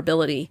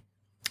vulnerability.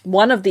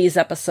 One of these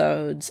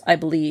episodes, I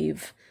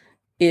believe,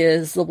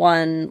 is the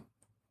one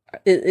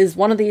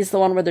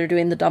where they're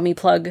doing the dummy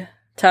plug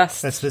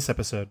test? That's this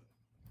episode.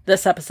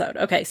 This episode.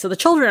 Okay, so the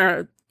children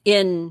are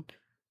in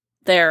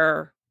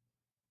their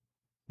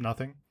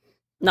nothing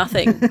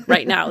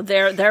right now.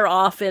 They're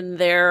off in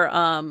their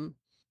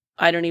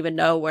I don't even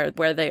know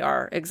where they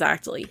are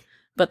exactly,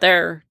 but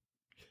they're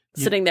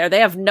sitting there. They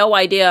have no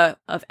idea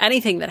of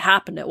anything that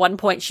happened. At one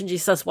point, Shinji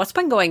says, "What's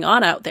been going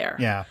on out there?"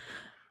 Yeah.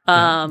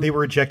 They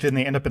were ejected and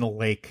they end up in a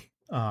lake.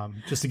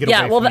 Just to get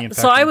away from the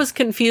infection. So I was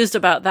confused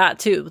about that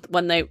too.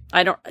 When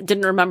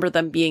didn't remember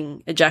them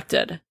being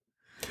ejected.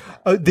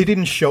 They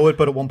didn't show it,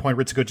 but at one point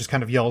Ritsuko just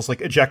kind of yells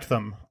like "eject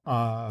them."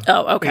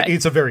 Okay.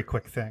 It's a very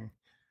quick thing.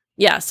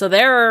 Yeah, so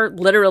they're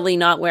literally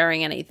not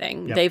wearing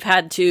anything. Yep. They've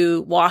had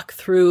to walk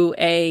through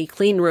a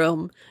clean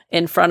room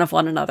in front of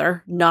one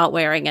another, not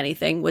wearing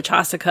anything, which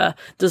Asuka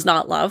does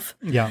not love.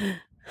 Yeah,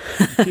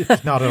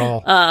 not at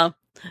all.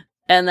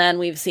 And then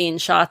we've seen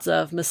shots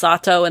of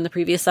Misato in the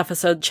previous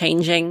episode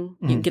changing,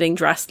 getting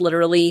dressed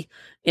literally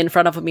in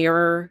front of a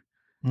mirror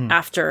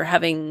after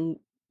having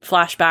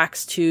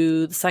flashbacks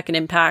to the second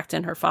impact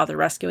and her father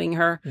rescuing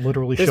her.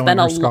 Literally showing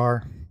her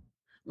scar.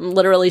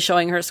 Literally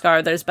showing her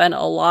scar. There's been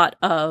a lot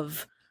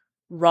of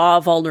raw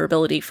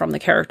vulnerability from the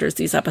characters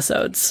these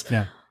episodes.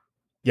 Yeah.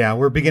 Yeah,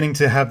 we're beginning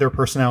to have their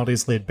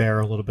personalities laid bare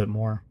a little bit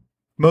more.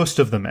 Most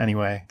of them,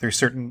 anyway. There's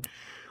certain...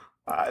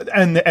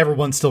 and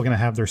everyone's still going to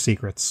have their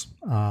secrets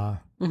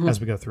as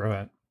we go through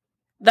it.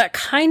 That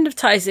kind of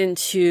ties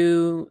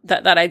into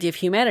that idea of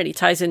humanity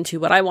ties into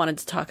what I wanted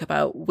to talk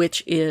about,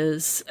 which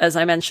is, as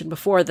I mentioned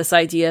before, this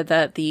idea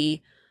that the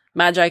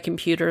Magi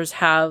computers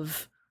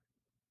have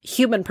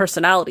human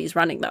personalities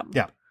running them.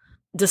 Yeah.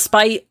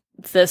 despite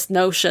this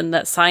notion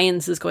that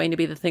science is going to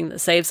be the thing that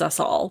saves us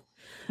all,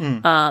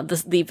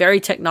 the very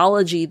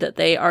technology that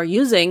they are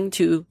using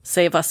to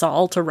save us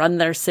all, to run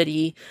their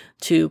city,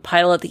 to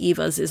pilot the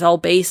Evas, is all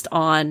based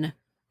on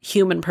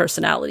human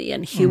personality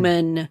and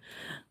human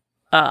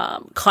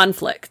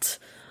conflict.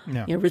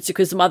 Yeah.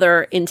 Ritsuko's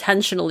mother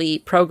intentionally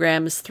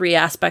programs 3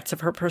 aspects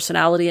of her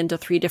personality into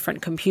 3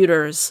 different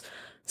computers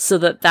so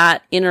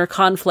that inner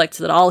conflict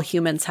that all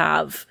humans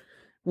have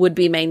would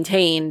be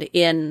maintained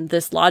in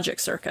this logic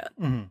circuit.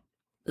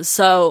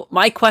 So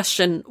my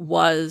question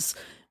was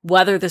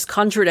whether this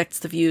contradicts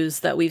the views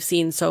that we've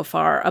seen so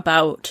far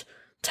about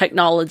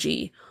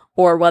technology,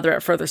 or whether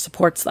it further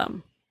supports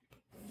them.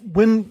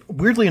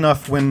 Weirdly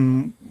enough,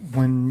 when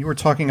you were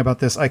talking about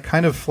this, I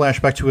kind of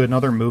flashed back to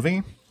another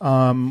movie,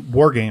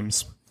 War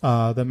Games,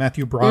 the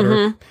Matthew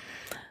Broderick,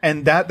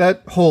 and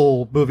that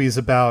whole movie is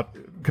about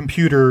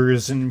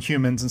computers and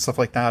humans and stuff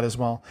like that as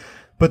well.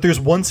 But there's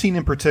one scene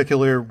in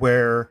particular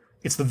where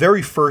it's the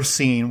very first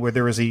scene where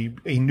there is a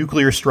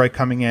nuclear strike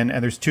coming in,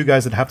 and there's 2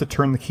 guys that have to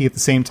turn the key at the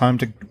same time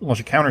to launch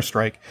a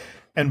counterstrike,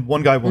 and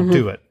one guy won't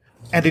do it.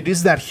 And it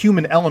is that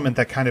human element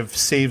that kind of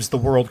saves the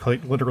world,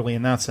 quite literally,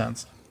 in that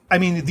sense. I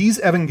mean, these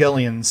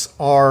Evangelions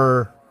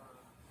are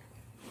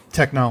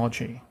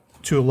technology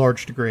to a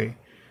large degree,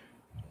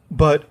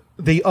 but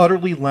they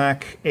utterly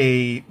lack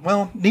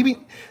maybe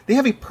they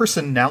have a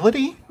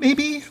personality,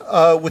 maybe,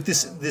 with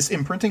this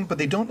imprinting, but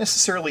they don't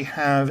necessarily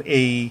have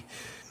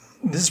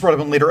this is brought up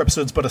in later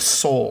episodes, but a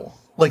soul.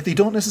 Like, they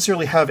don't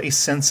necessarily have a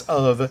sense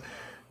of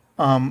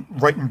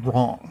right and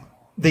wrong.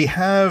 They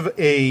have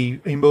a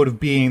mode of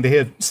being, they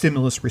have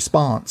stimulus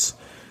response.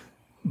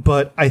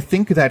 But I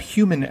think that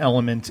human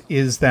element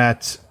is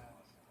that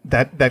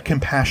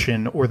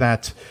compassion, or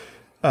that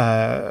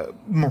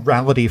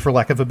morality, for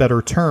lack of a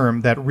better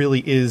term, that really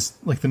is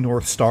like the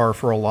North Star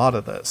for a lot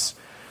of this.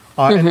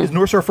 And the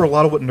North Star for a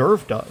lot of what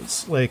NERV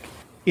does. Like,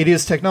 it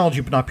is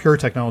technology, but not pure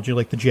technology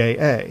like the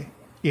JA.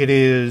 It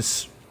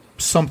is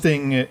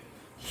something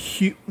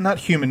not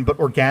human, but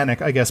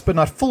organic, I guess, but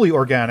not fully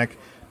organic,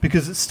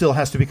 because it still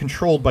has to be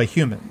controlled by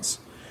humans.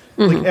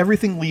 Like,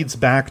 everything leads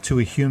back to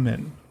a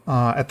human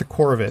at the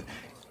core of it.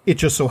 It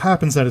just so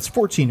happens that it's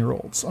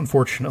 14-year-olds,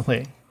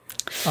 unfortunately.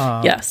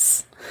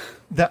 Yes.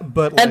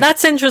 And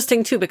that's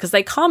interesting, too, because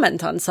they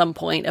comment on some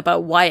point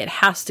about why it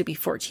has to be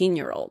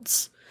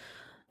 14-year-olds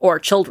or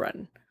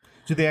children.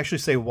 Do they actually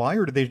say why,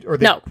 or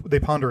No. they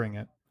pondering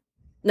it?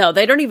 No,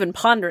 they don't even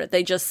ponder it.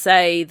 They just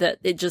say that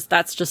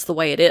that's just the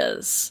way it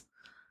is.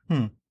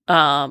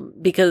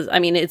 Because, I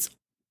mean,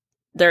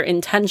 they're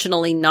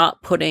intentionally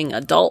not putting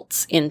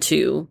adults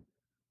into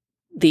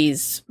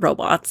these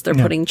robots. They're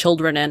putting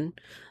children in.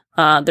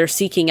 They're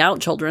seeking out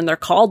children. They're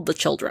called the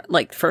children,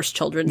 like first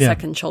children,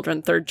 second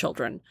children, third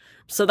children.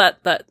 So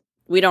that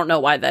we don't know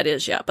why that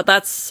is yet, but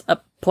that's a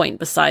point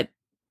beside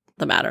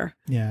the matter.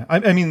 Yeah.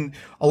 I mean,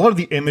 a lot of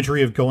the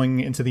imagery of going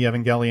into the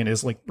Evangelion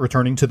is like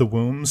returning to the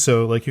womb.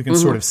 So like you can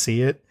sort of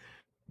see it.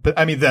 But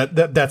I mean,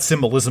 that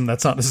symbolism,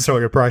 that's not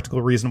necessarily a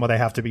practical reason why they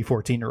have to be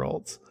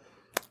 14-year-olds.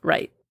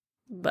 Right.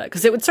 But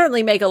because it would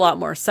certainly make a lot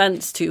more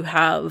sense to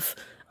have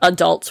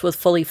adults with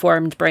fully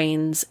formed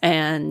brains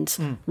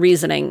and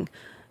reasoning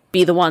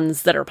be the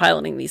ones that are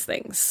piloting these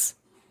things.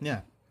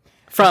 Yeah.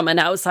 From an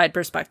outside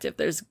perspective,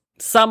 there's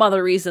some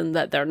other reason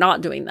that they're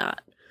not doing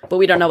that, but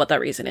we don't know what that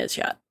reason is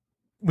yet.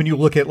 When you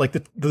look at like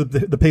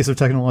the pace of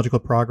technological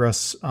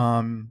progress,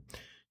 one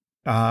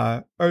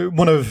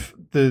of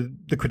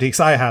the critiques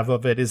I have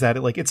of it is that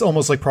it's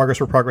almost like progress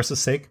for progress'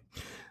 sake,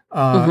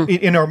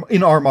 in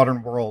our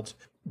modern world,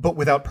 but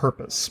without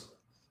purpose.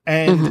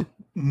 And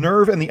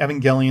NERV and the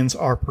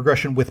Evangelions are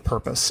progression with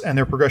purpose, and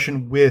they're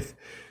progression with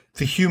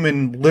the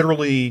human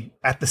literally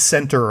at the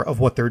center of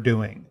what they're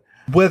doing.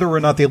 Whether or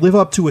not they live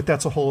up to it,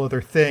 that's a whole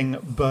other thing.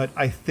 But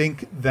I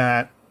think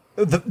that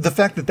the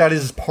fact that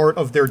is part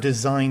of their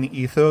design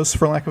ethos,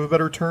 for lack of a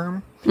better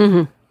term,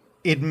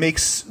 it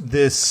makes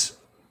this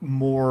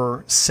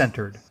more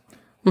centered.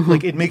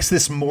 Like, it makes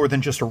this more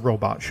than just a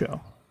robot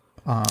show.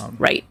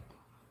 Right.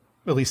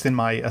 At least in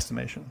my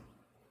estimation.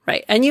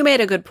 Right. And you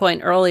made a good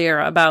point earlier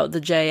about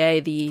the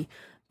JA, the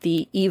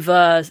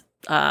EVA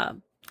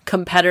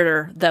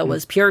competitor that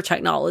was pure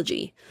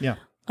technology. Yeah.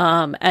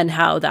 And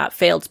how that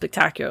failed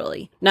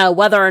spectacularly. Now,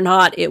 whether or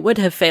not it would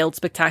have failed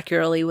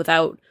spectacularly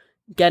without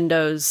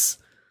Gendo's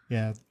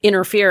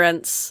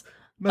interference,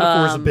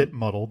 metaphor is a bit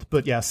muddled,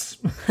 but yes,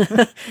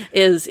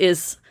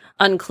 is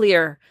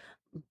unclear.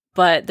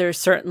 But there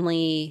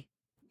certainly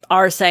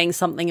are saying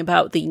something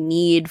about the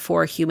need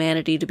for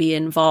humanity to be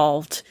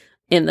involved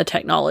in the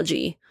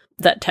technology.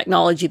 That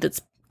technology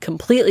that's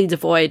completely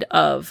devoid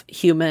of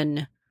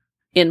human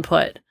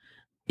input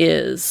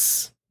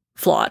is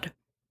flawed.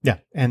 Yeah,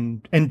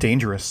 and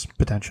dangerous,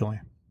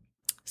 potentially.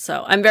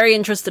 So I'm very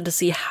interested to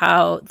see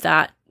how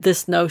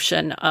this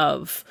notion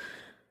of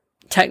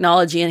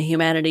technology and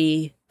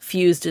humanity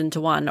fused into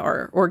one,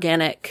 or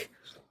organic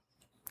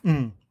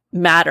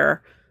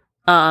matter,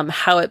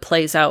 how it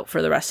plays out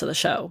for the rest of the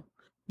show.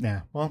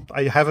 Yeah, well,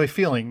 I have a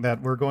feeling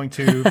that we're going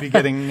to be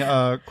getting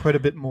quite a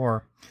bit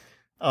more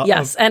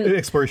Yes, and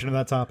exploration of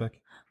that topic.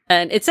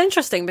 And it's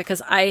interesting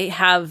because I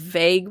have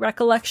vague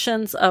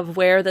recollections of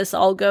where this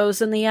all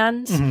goes in the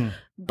end,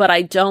 but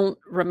I don't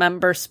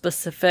remember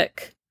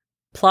specific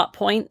plot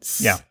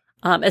points. Yeah.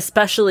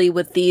 Especially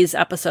with these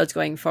episodes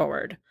going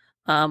forward.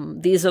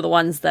 These are the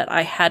ones that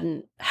I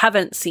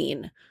haven't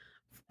seen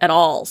at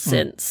all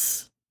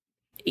since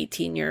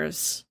 18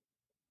 years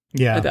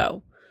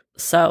ago.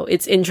 So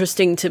it's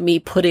interesting to me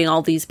putting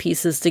all these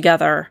pieces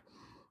together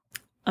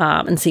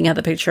and seeing how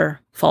the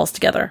picture falls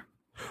together.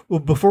 Well,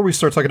 before we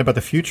start talking about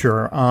the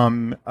future,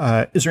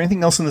 is there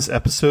anything else in this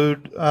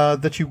episode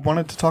that you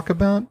wanted to talk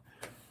about?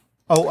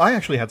 Oh, I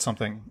actually had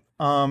something.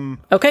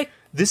 Okay.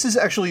 This is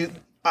actually,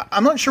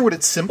 I'm not sure what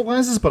it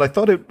symbolizes, but I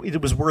thought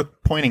it was worth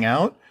pointing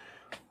out.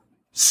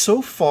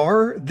 So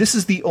far, this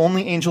is the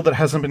only angel that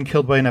hasn't been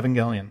killed by an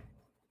Evangelion.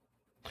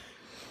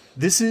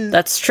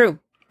 That's true.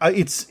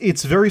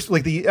 It's very,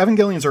 like, the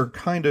Evangelions are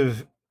kind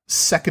of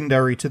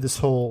secondary to this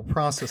whole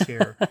process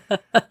here.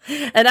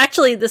 And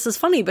actually, this is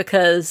funny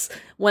because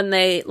when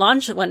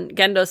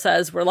Gendo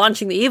says we're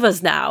launching the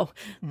Evas now,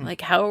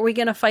 like, how are we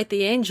going to fight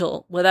the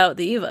angel without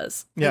the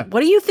Evas? Yeah. Like, what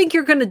do you think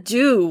you're going to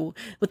do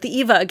with the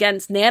Eva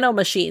against nano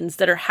machines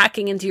that are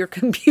hacking into your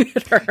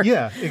computer?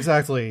 Yeah,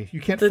 exactly. You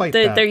can't fight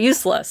that. They're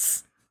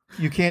useless.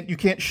 You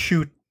can't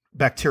shoot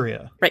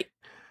bacteria. Right.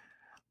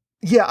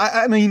 Yeah,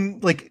 I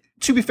mean, like,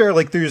 to be fair,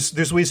 like,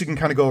 there's ways you can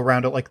kind of go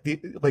around it, like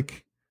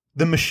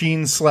the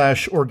machine /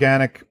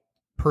 organic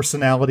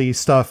personality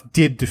stuff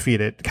did defeat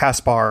it.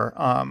 Caspar,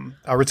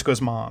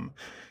 Ritsuko's mom,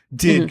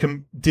 did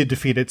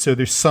defeat it. So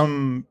there's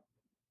some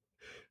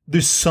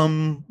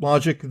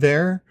logic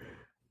there,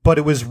 but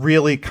it was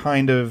really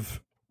kind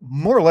of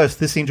more or less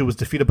this angel was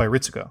defeated by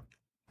Ritsuko.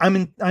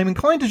 I'm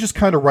inclined to just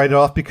kind of write it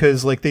off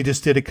because, like, they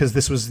just did it because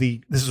this was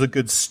a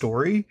good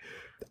story.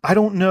 I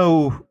don't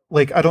know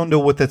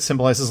what that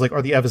symbolizes. Like,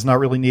 are the Evas not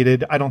really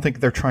needed? I don't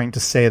think they're trying to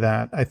say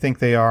that. I think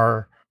they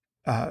are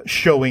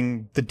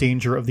showing the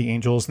danger of the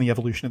angels and the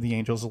evolution of the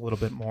angels a little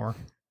bit more.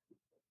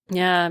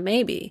 Yeah,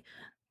 maybe.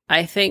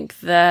 I think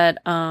that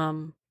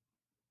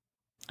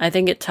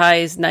it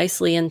ties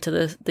nicely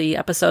into the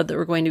episode that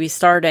we're going to be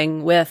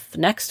starting with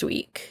next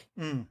week.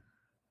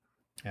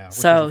 Yeah.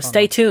 So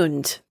stay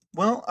tuned.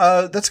 Well,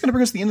 that's going to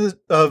bring us to the end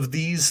of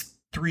these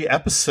 3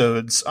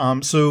 episodes.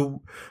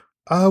 So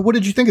what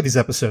did you think of these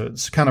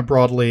episodes, kind of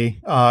broadly?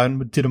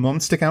 And did a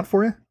moment stick out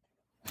for you?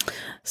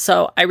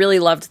 So I really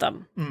loved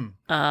them.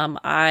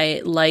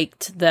 I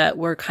liked that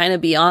we're kind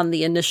of beyond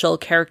the initial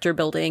character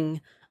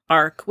building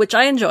arc, which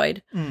I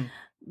enjoyed,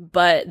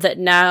 but that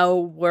now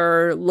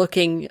we're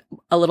looking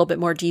a little bit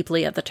more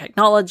deeply at the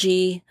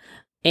technology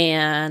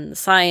and the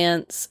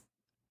science.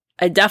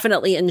 I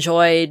definitely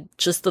enjoyed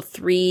just the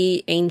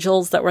 3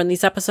 angels that were in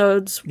these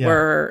episodes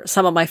were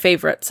some of my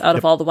favorites out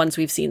of all the ones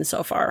we've seen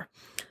so far.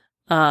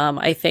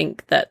 I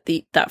think that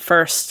that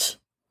first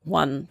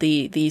one,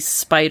 the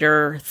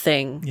spider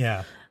thing.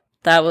 Yeah.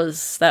 That was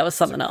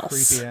something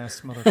else. Creepy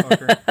ass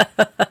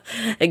motherfucker.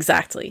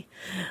 Exactly.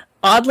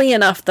 Oddly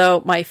enough,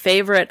 though, my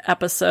favorite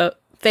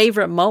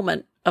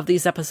moment of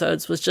these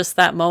episodes was just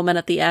that moment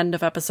at the end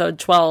of episode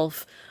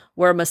 12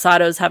 where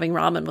Masato's having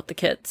ramen with the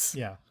kids.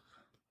 Yeah.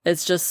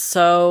 It's just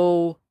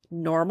so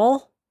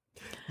normal.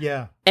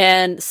 Yeah.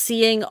 And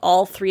seeing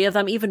all 3 of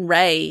them, even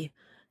Rei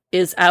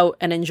is out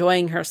and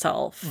enjoying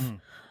herself.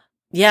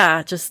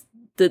 Yeah, just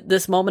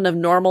this moment of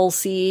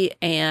normalcy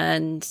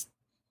and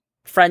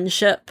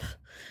friendship.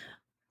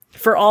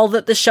 For all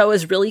that the show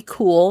is really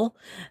cool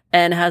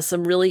and has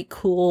some really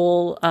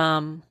cool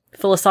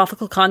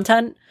philosophical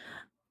content,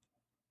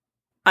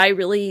 I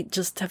really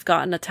just have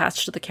gotten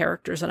attached to the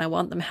characters and I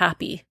want them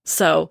happy.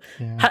 So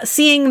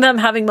seeing them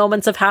having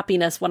moments of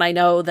happiness when I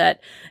know that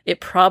it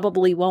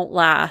probably won't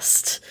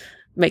last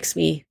makes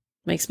me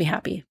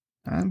happy.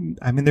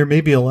 I mean, there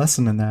may be a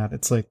lesson in that.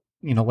 It's like,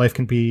 you know, life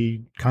can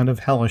be kind of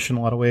hellish in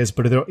a lot of ways,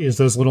 but there is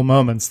those little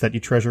moments that you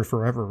treasure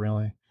forever,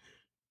 really.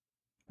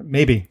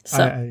 Maybe.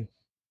 So,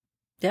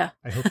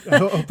 I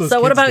hope those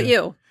So what kids about do.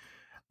 you?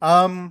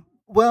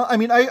 Well, I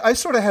mean, I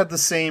sort of had the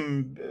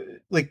same,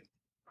 like,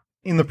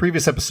 in the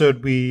previous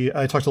episode,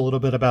 I talked a little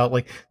bit about,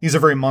 like, these are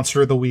very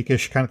Monster of the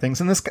Week-ish kind of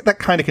things, and that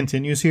kind of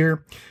continues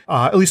here,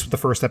 at least with the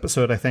first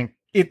episode, I think.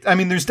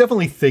 There's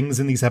definitely things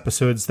in these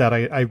episodes that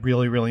I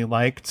really, really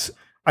liked.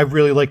 I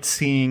really liked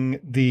seeing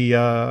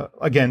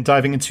again,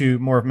 diving into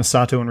more of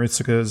Masato and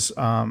Ritsuko's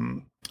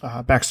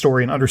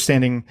backstory and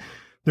understanding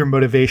their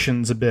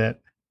motivations a bit.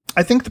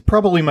 I think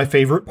probably my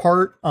favorite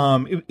part,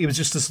 it was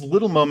just this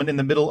little moment in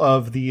the middle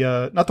of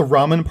the, not the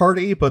ramen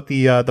party, but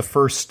the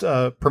first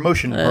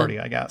promotion party,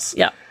 I guess.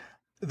 Yeah.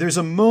 There's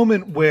a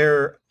moment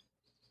where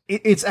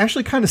it's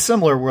actually kind of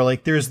similar, where,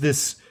 like, there's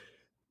this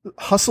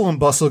hustle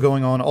and bustle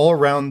going on all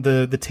around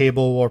the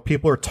table where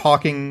people are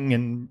talking,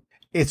 and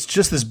it's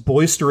just this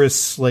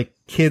boisterous, like,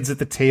 kids at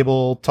the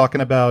table talking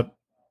about,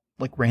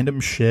 like, random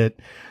shit.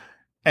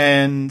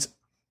 And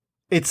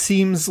it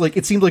seemed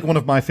like one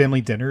of my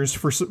family dinners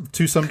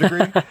to some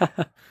degree.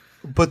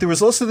 But there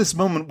was also this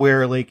moment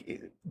where,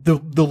 like,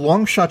 the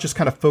long shot just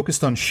kind of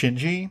focused on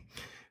Shinji,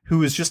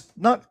 who is just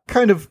not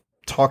kind of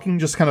talking,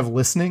 just kind of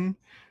listening.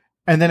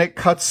 And then it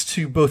cuts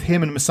to both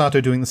him and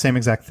Misato doing the same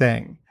exact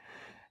thing.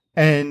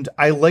 And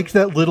I liked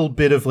that little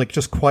bit of like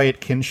just quiet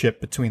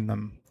kinship between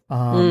them.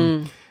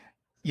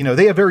 You know,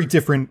 they have very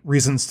different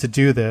reasons to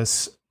do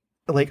this.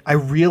 Like, I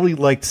really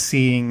liked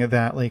seeing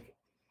that, like,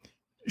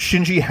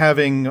 Shinji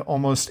having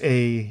almost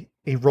a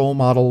role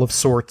model of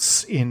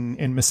sorts in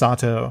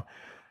Misato,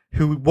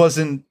 who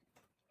wasn't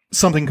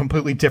something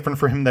completely different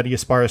for him that he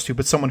aspires to,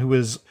 but someone who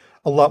is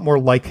a lot more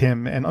like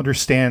him and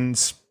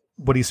understands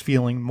what he's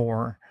feeling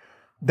more.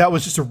 That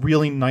was just a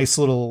really nice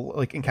little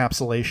like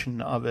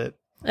encapsulation of it.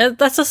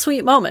 That's a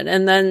sweet moment.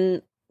 And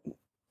then,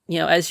 you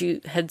know, as you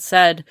had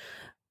said,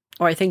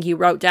 or I think you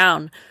wrote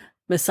down,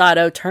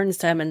 Misato turns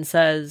to him and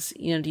says,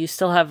 you know, do you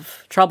still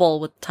have trouble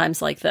with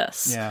times like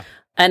this? Yeah.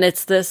 And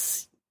it's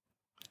this,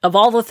 of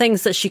all the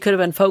things that she could have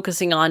been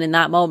focusing on in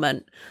that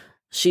moment,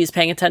 she's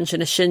paying attention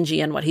to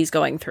Shinji and what he's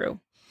going through.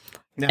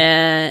 Yeah.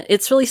 And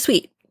it's really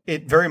sweet.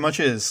 It very much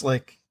is.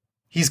 Like,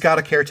 he's got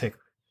a caretaker,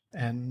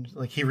 and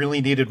like he really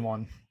needed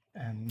one.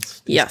 And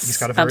he's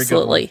got a very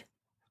absolutely.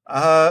 Good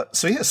one.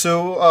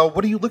 So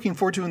what are you looking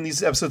forward to in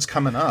these episodes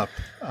coming up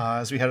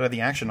as we head out of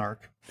the action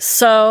arc?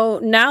 So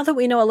now that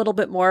we know a little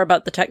bit more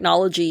about the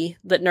technology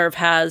that NERV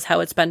has, how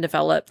it's been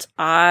developed,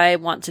 I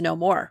want to know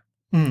more.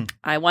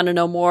 I want to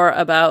know more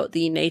about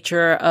the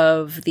nature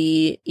of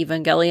the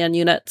Evangelion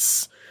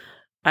units.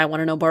 I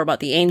want to know more about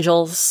the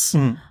angels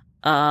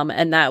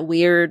and that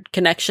weird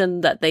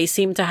connection that they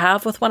seem to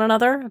have with one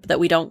another that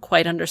we don't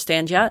quite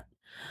understand yet.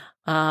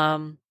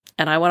 And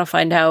I want to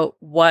find out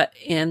what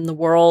in the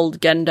world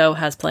Gendo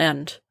has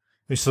planned.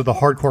 So the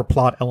hardcore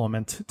plot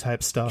element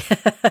type stuff.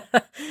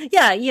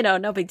 Yeah, you know,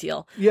 no big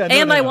deal. Yeah,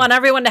 I want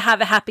everyone to have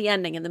a happy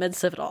ending in the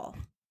midst of it all.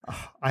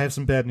 I have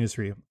some bad news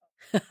for you.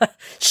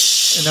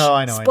 Shh. No,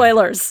 I know.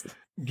 Spoilers. I know.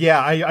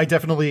 Yeah, I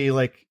definitely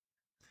like.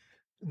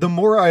 The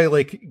more I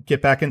like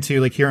get back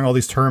into like hearing all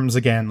these terms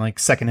again, like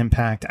Second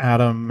Impact,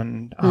 Atom,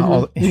 and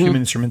all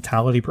Human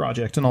Instrumentality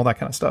Project, and all that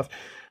kind of stuff.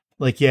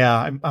 Like,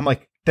 yeah, I'm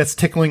like, that's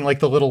tickling like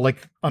the little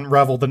like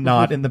unravel the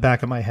knot in the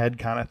back of my head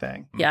kind of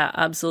thing. Yeah,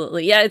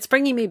 absolutely. Yeah, it's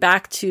bringing me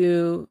back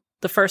to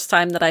the first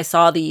time that I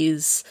saw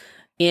these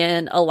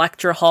in a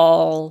lecture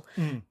hall,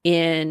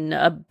 in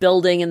a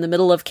building in the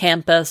middle of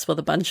campus with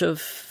a bunch of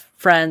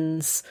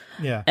friends.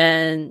 Yeah.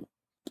 And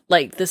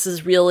like, this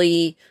is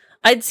really,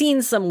 I'd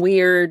seen some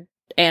weird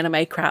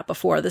anime crap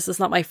before. This is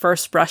not my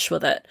first brush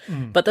with it,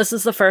 but this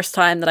is the first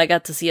time that I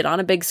got to see it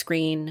on a big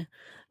screen.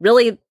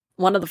 Really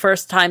one of the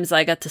first times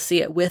I got to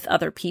see it with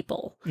other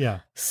people. Yeah.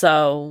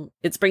 So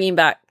it's bringing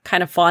back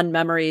kind of fond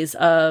memories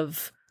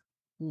of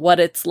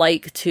what it's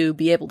like to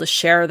be able to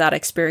share that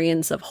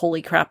experience of,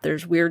 holy crap,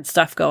 there's weird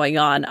stuff going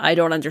on. I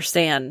don't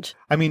understand.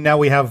 I mean, now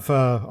we have,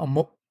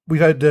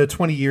 we've had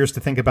 20 years to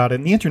think about it,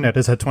 and the internet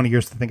has had 20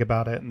 years to think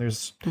about it. And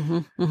there's,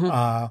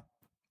 I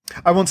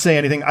won't say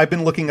anything. I've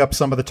been looking up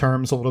some of the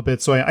terms a little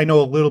bit, so I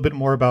know a little bit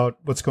more about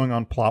what's going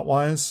on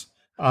plot-wise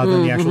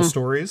than the actual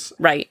stories.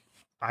 Right.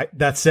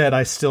 That said,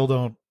 I still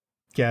don't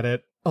get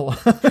it a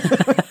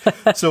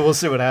lot. So we'll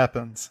see what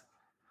happens.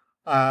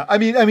 I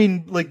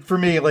mean, like for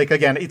me, like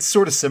again, it's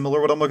sort of similar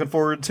what I'm looking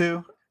forward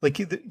to. Like,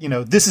 you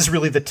know, this is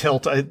really the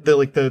tilt,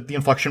 the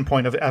inflection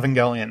point of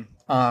Evangelion.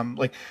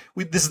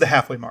 This is the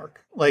halfway mark.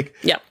 Like,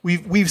 yeah,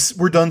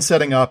 we're done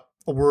setting up.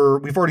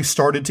 We've already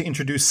started to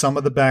introduce some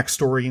of the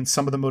backstory and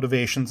some of the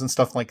motivations and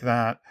stuff like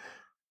that.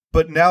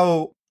 But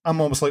now I'm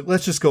almost like,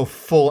 let's just go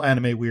full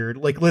anime weird.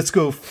 Like, let's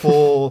go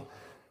full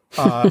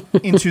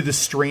into the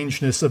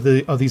strangeness of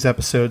these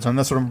episodes, and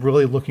that's what I'm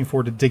really looking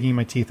forward to digging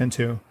my teeth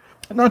into.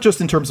 Not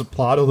just in terms of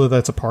plot, although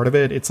that's a part of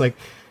it. It's like,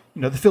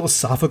 you know, the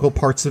philosophical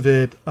parts of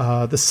it,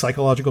 the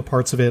psychological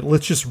parts of it.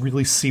 Let's just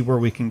really see where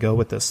we can go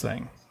with this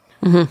thing.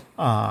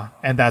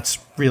 And that's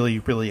really,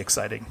 really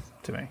exciting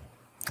to me.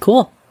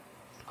 Cool.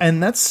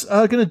 And that's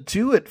going to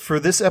do it for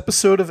this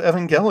episode of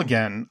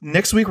Evangelion.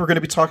 Next week, we're going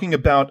to be talking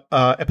about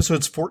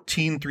episodes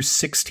 14 through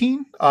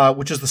 16,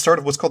 which is the start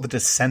of what's called the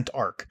Descent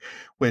arc,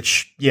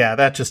 which, yeah,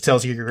 that just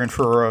tells you you're in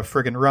for a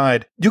friggin'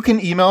 ride. You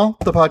can email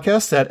the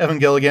podcast at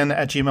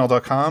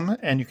evangelion@gmail.com,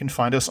 and you can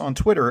find us on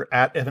Twitter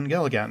at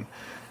Evangelion.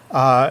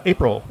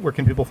 April, where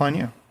can people find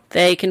you?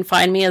 They can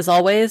find me, as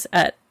always,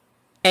 at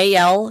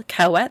A.L.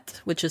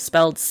 Cowett, which is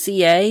spelled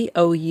Caouette,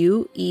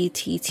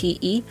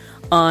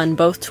 on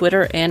both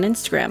Twitter and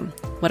Instagram.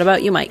 What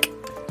about you, Mike?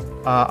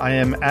 I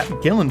am at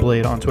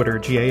Galenblade on Twitter,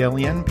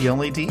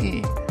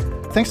 GALENBLADE.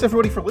 Thanks to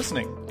everybody for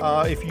listening.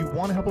 If you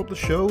want to help out the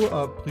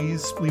show,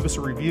 please leave us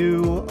a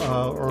review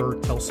or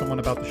tell someone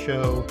about the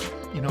show.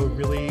 You know,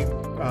 really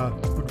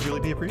would really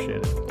be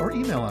appreciated. Or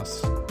email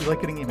us. We like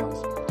getting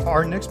emails.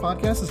 Our next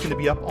podcast is going to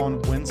be up on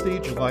Wednesday,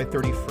 July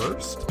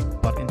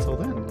 31st. But until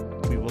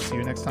then, we will see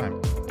you next time.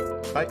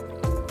 Bye.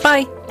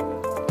 Bye.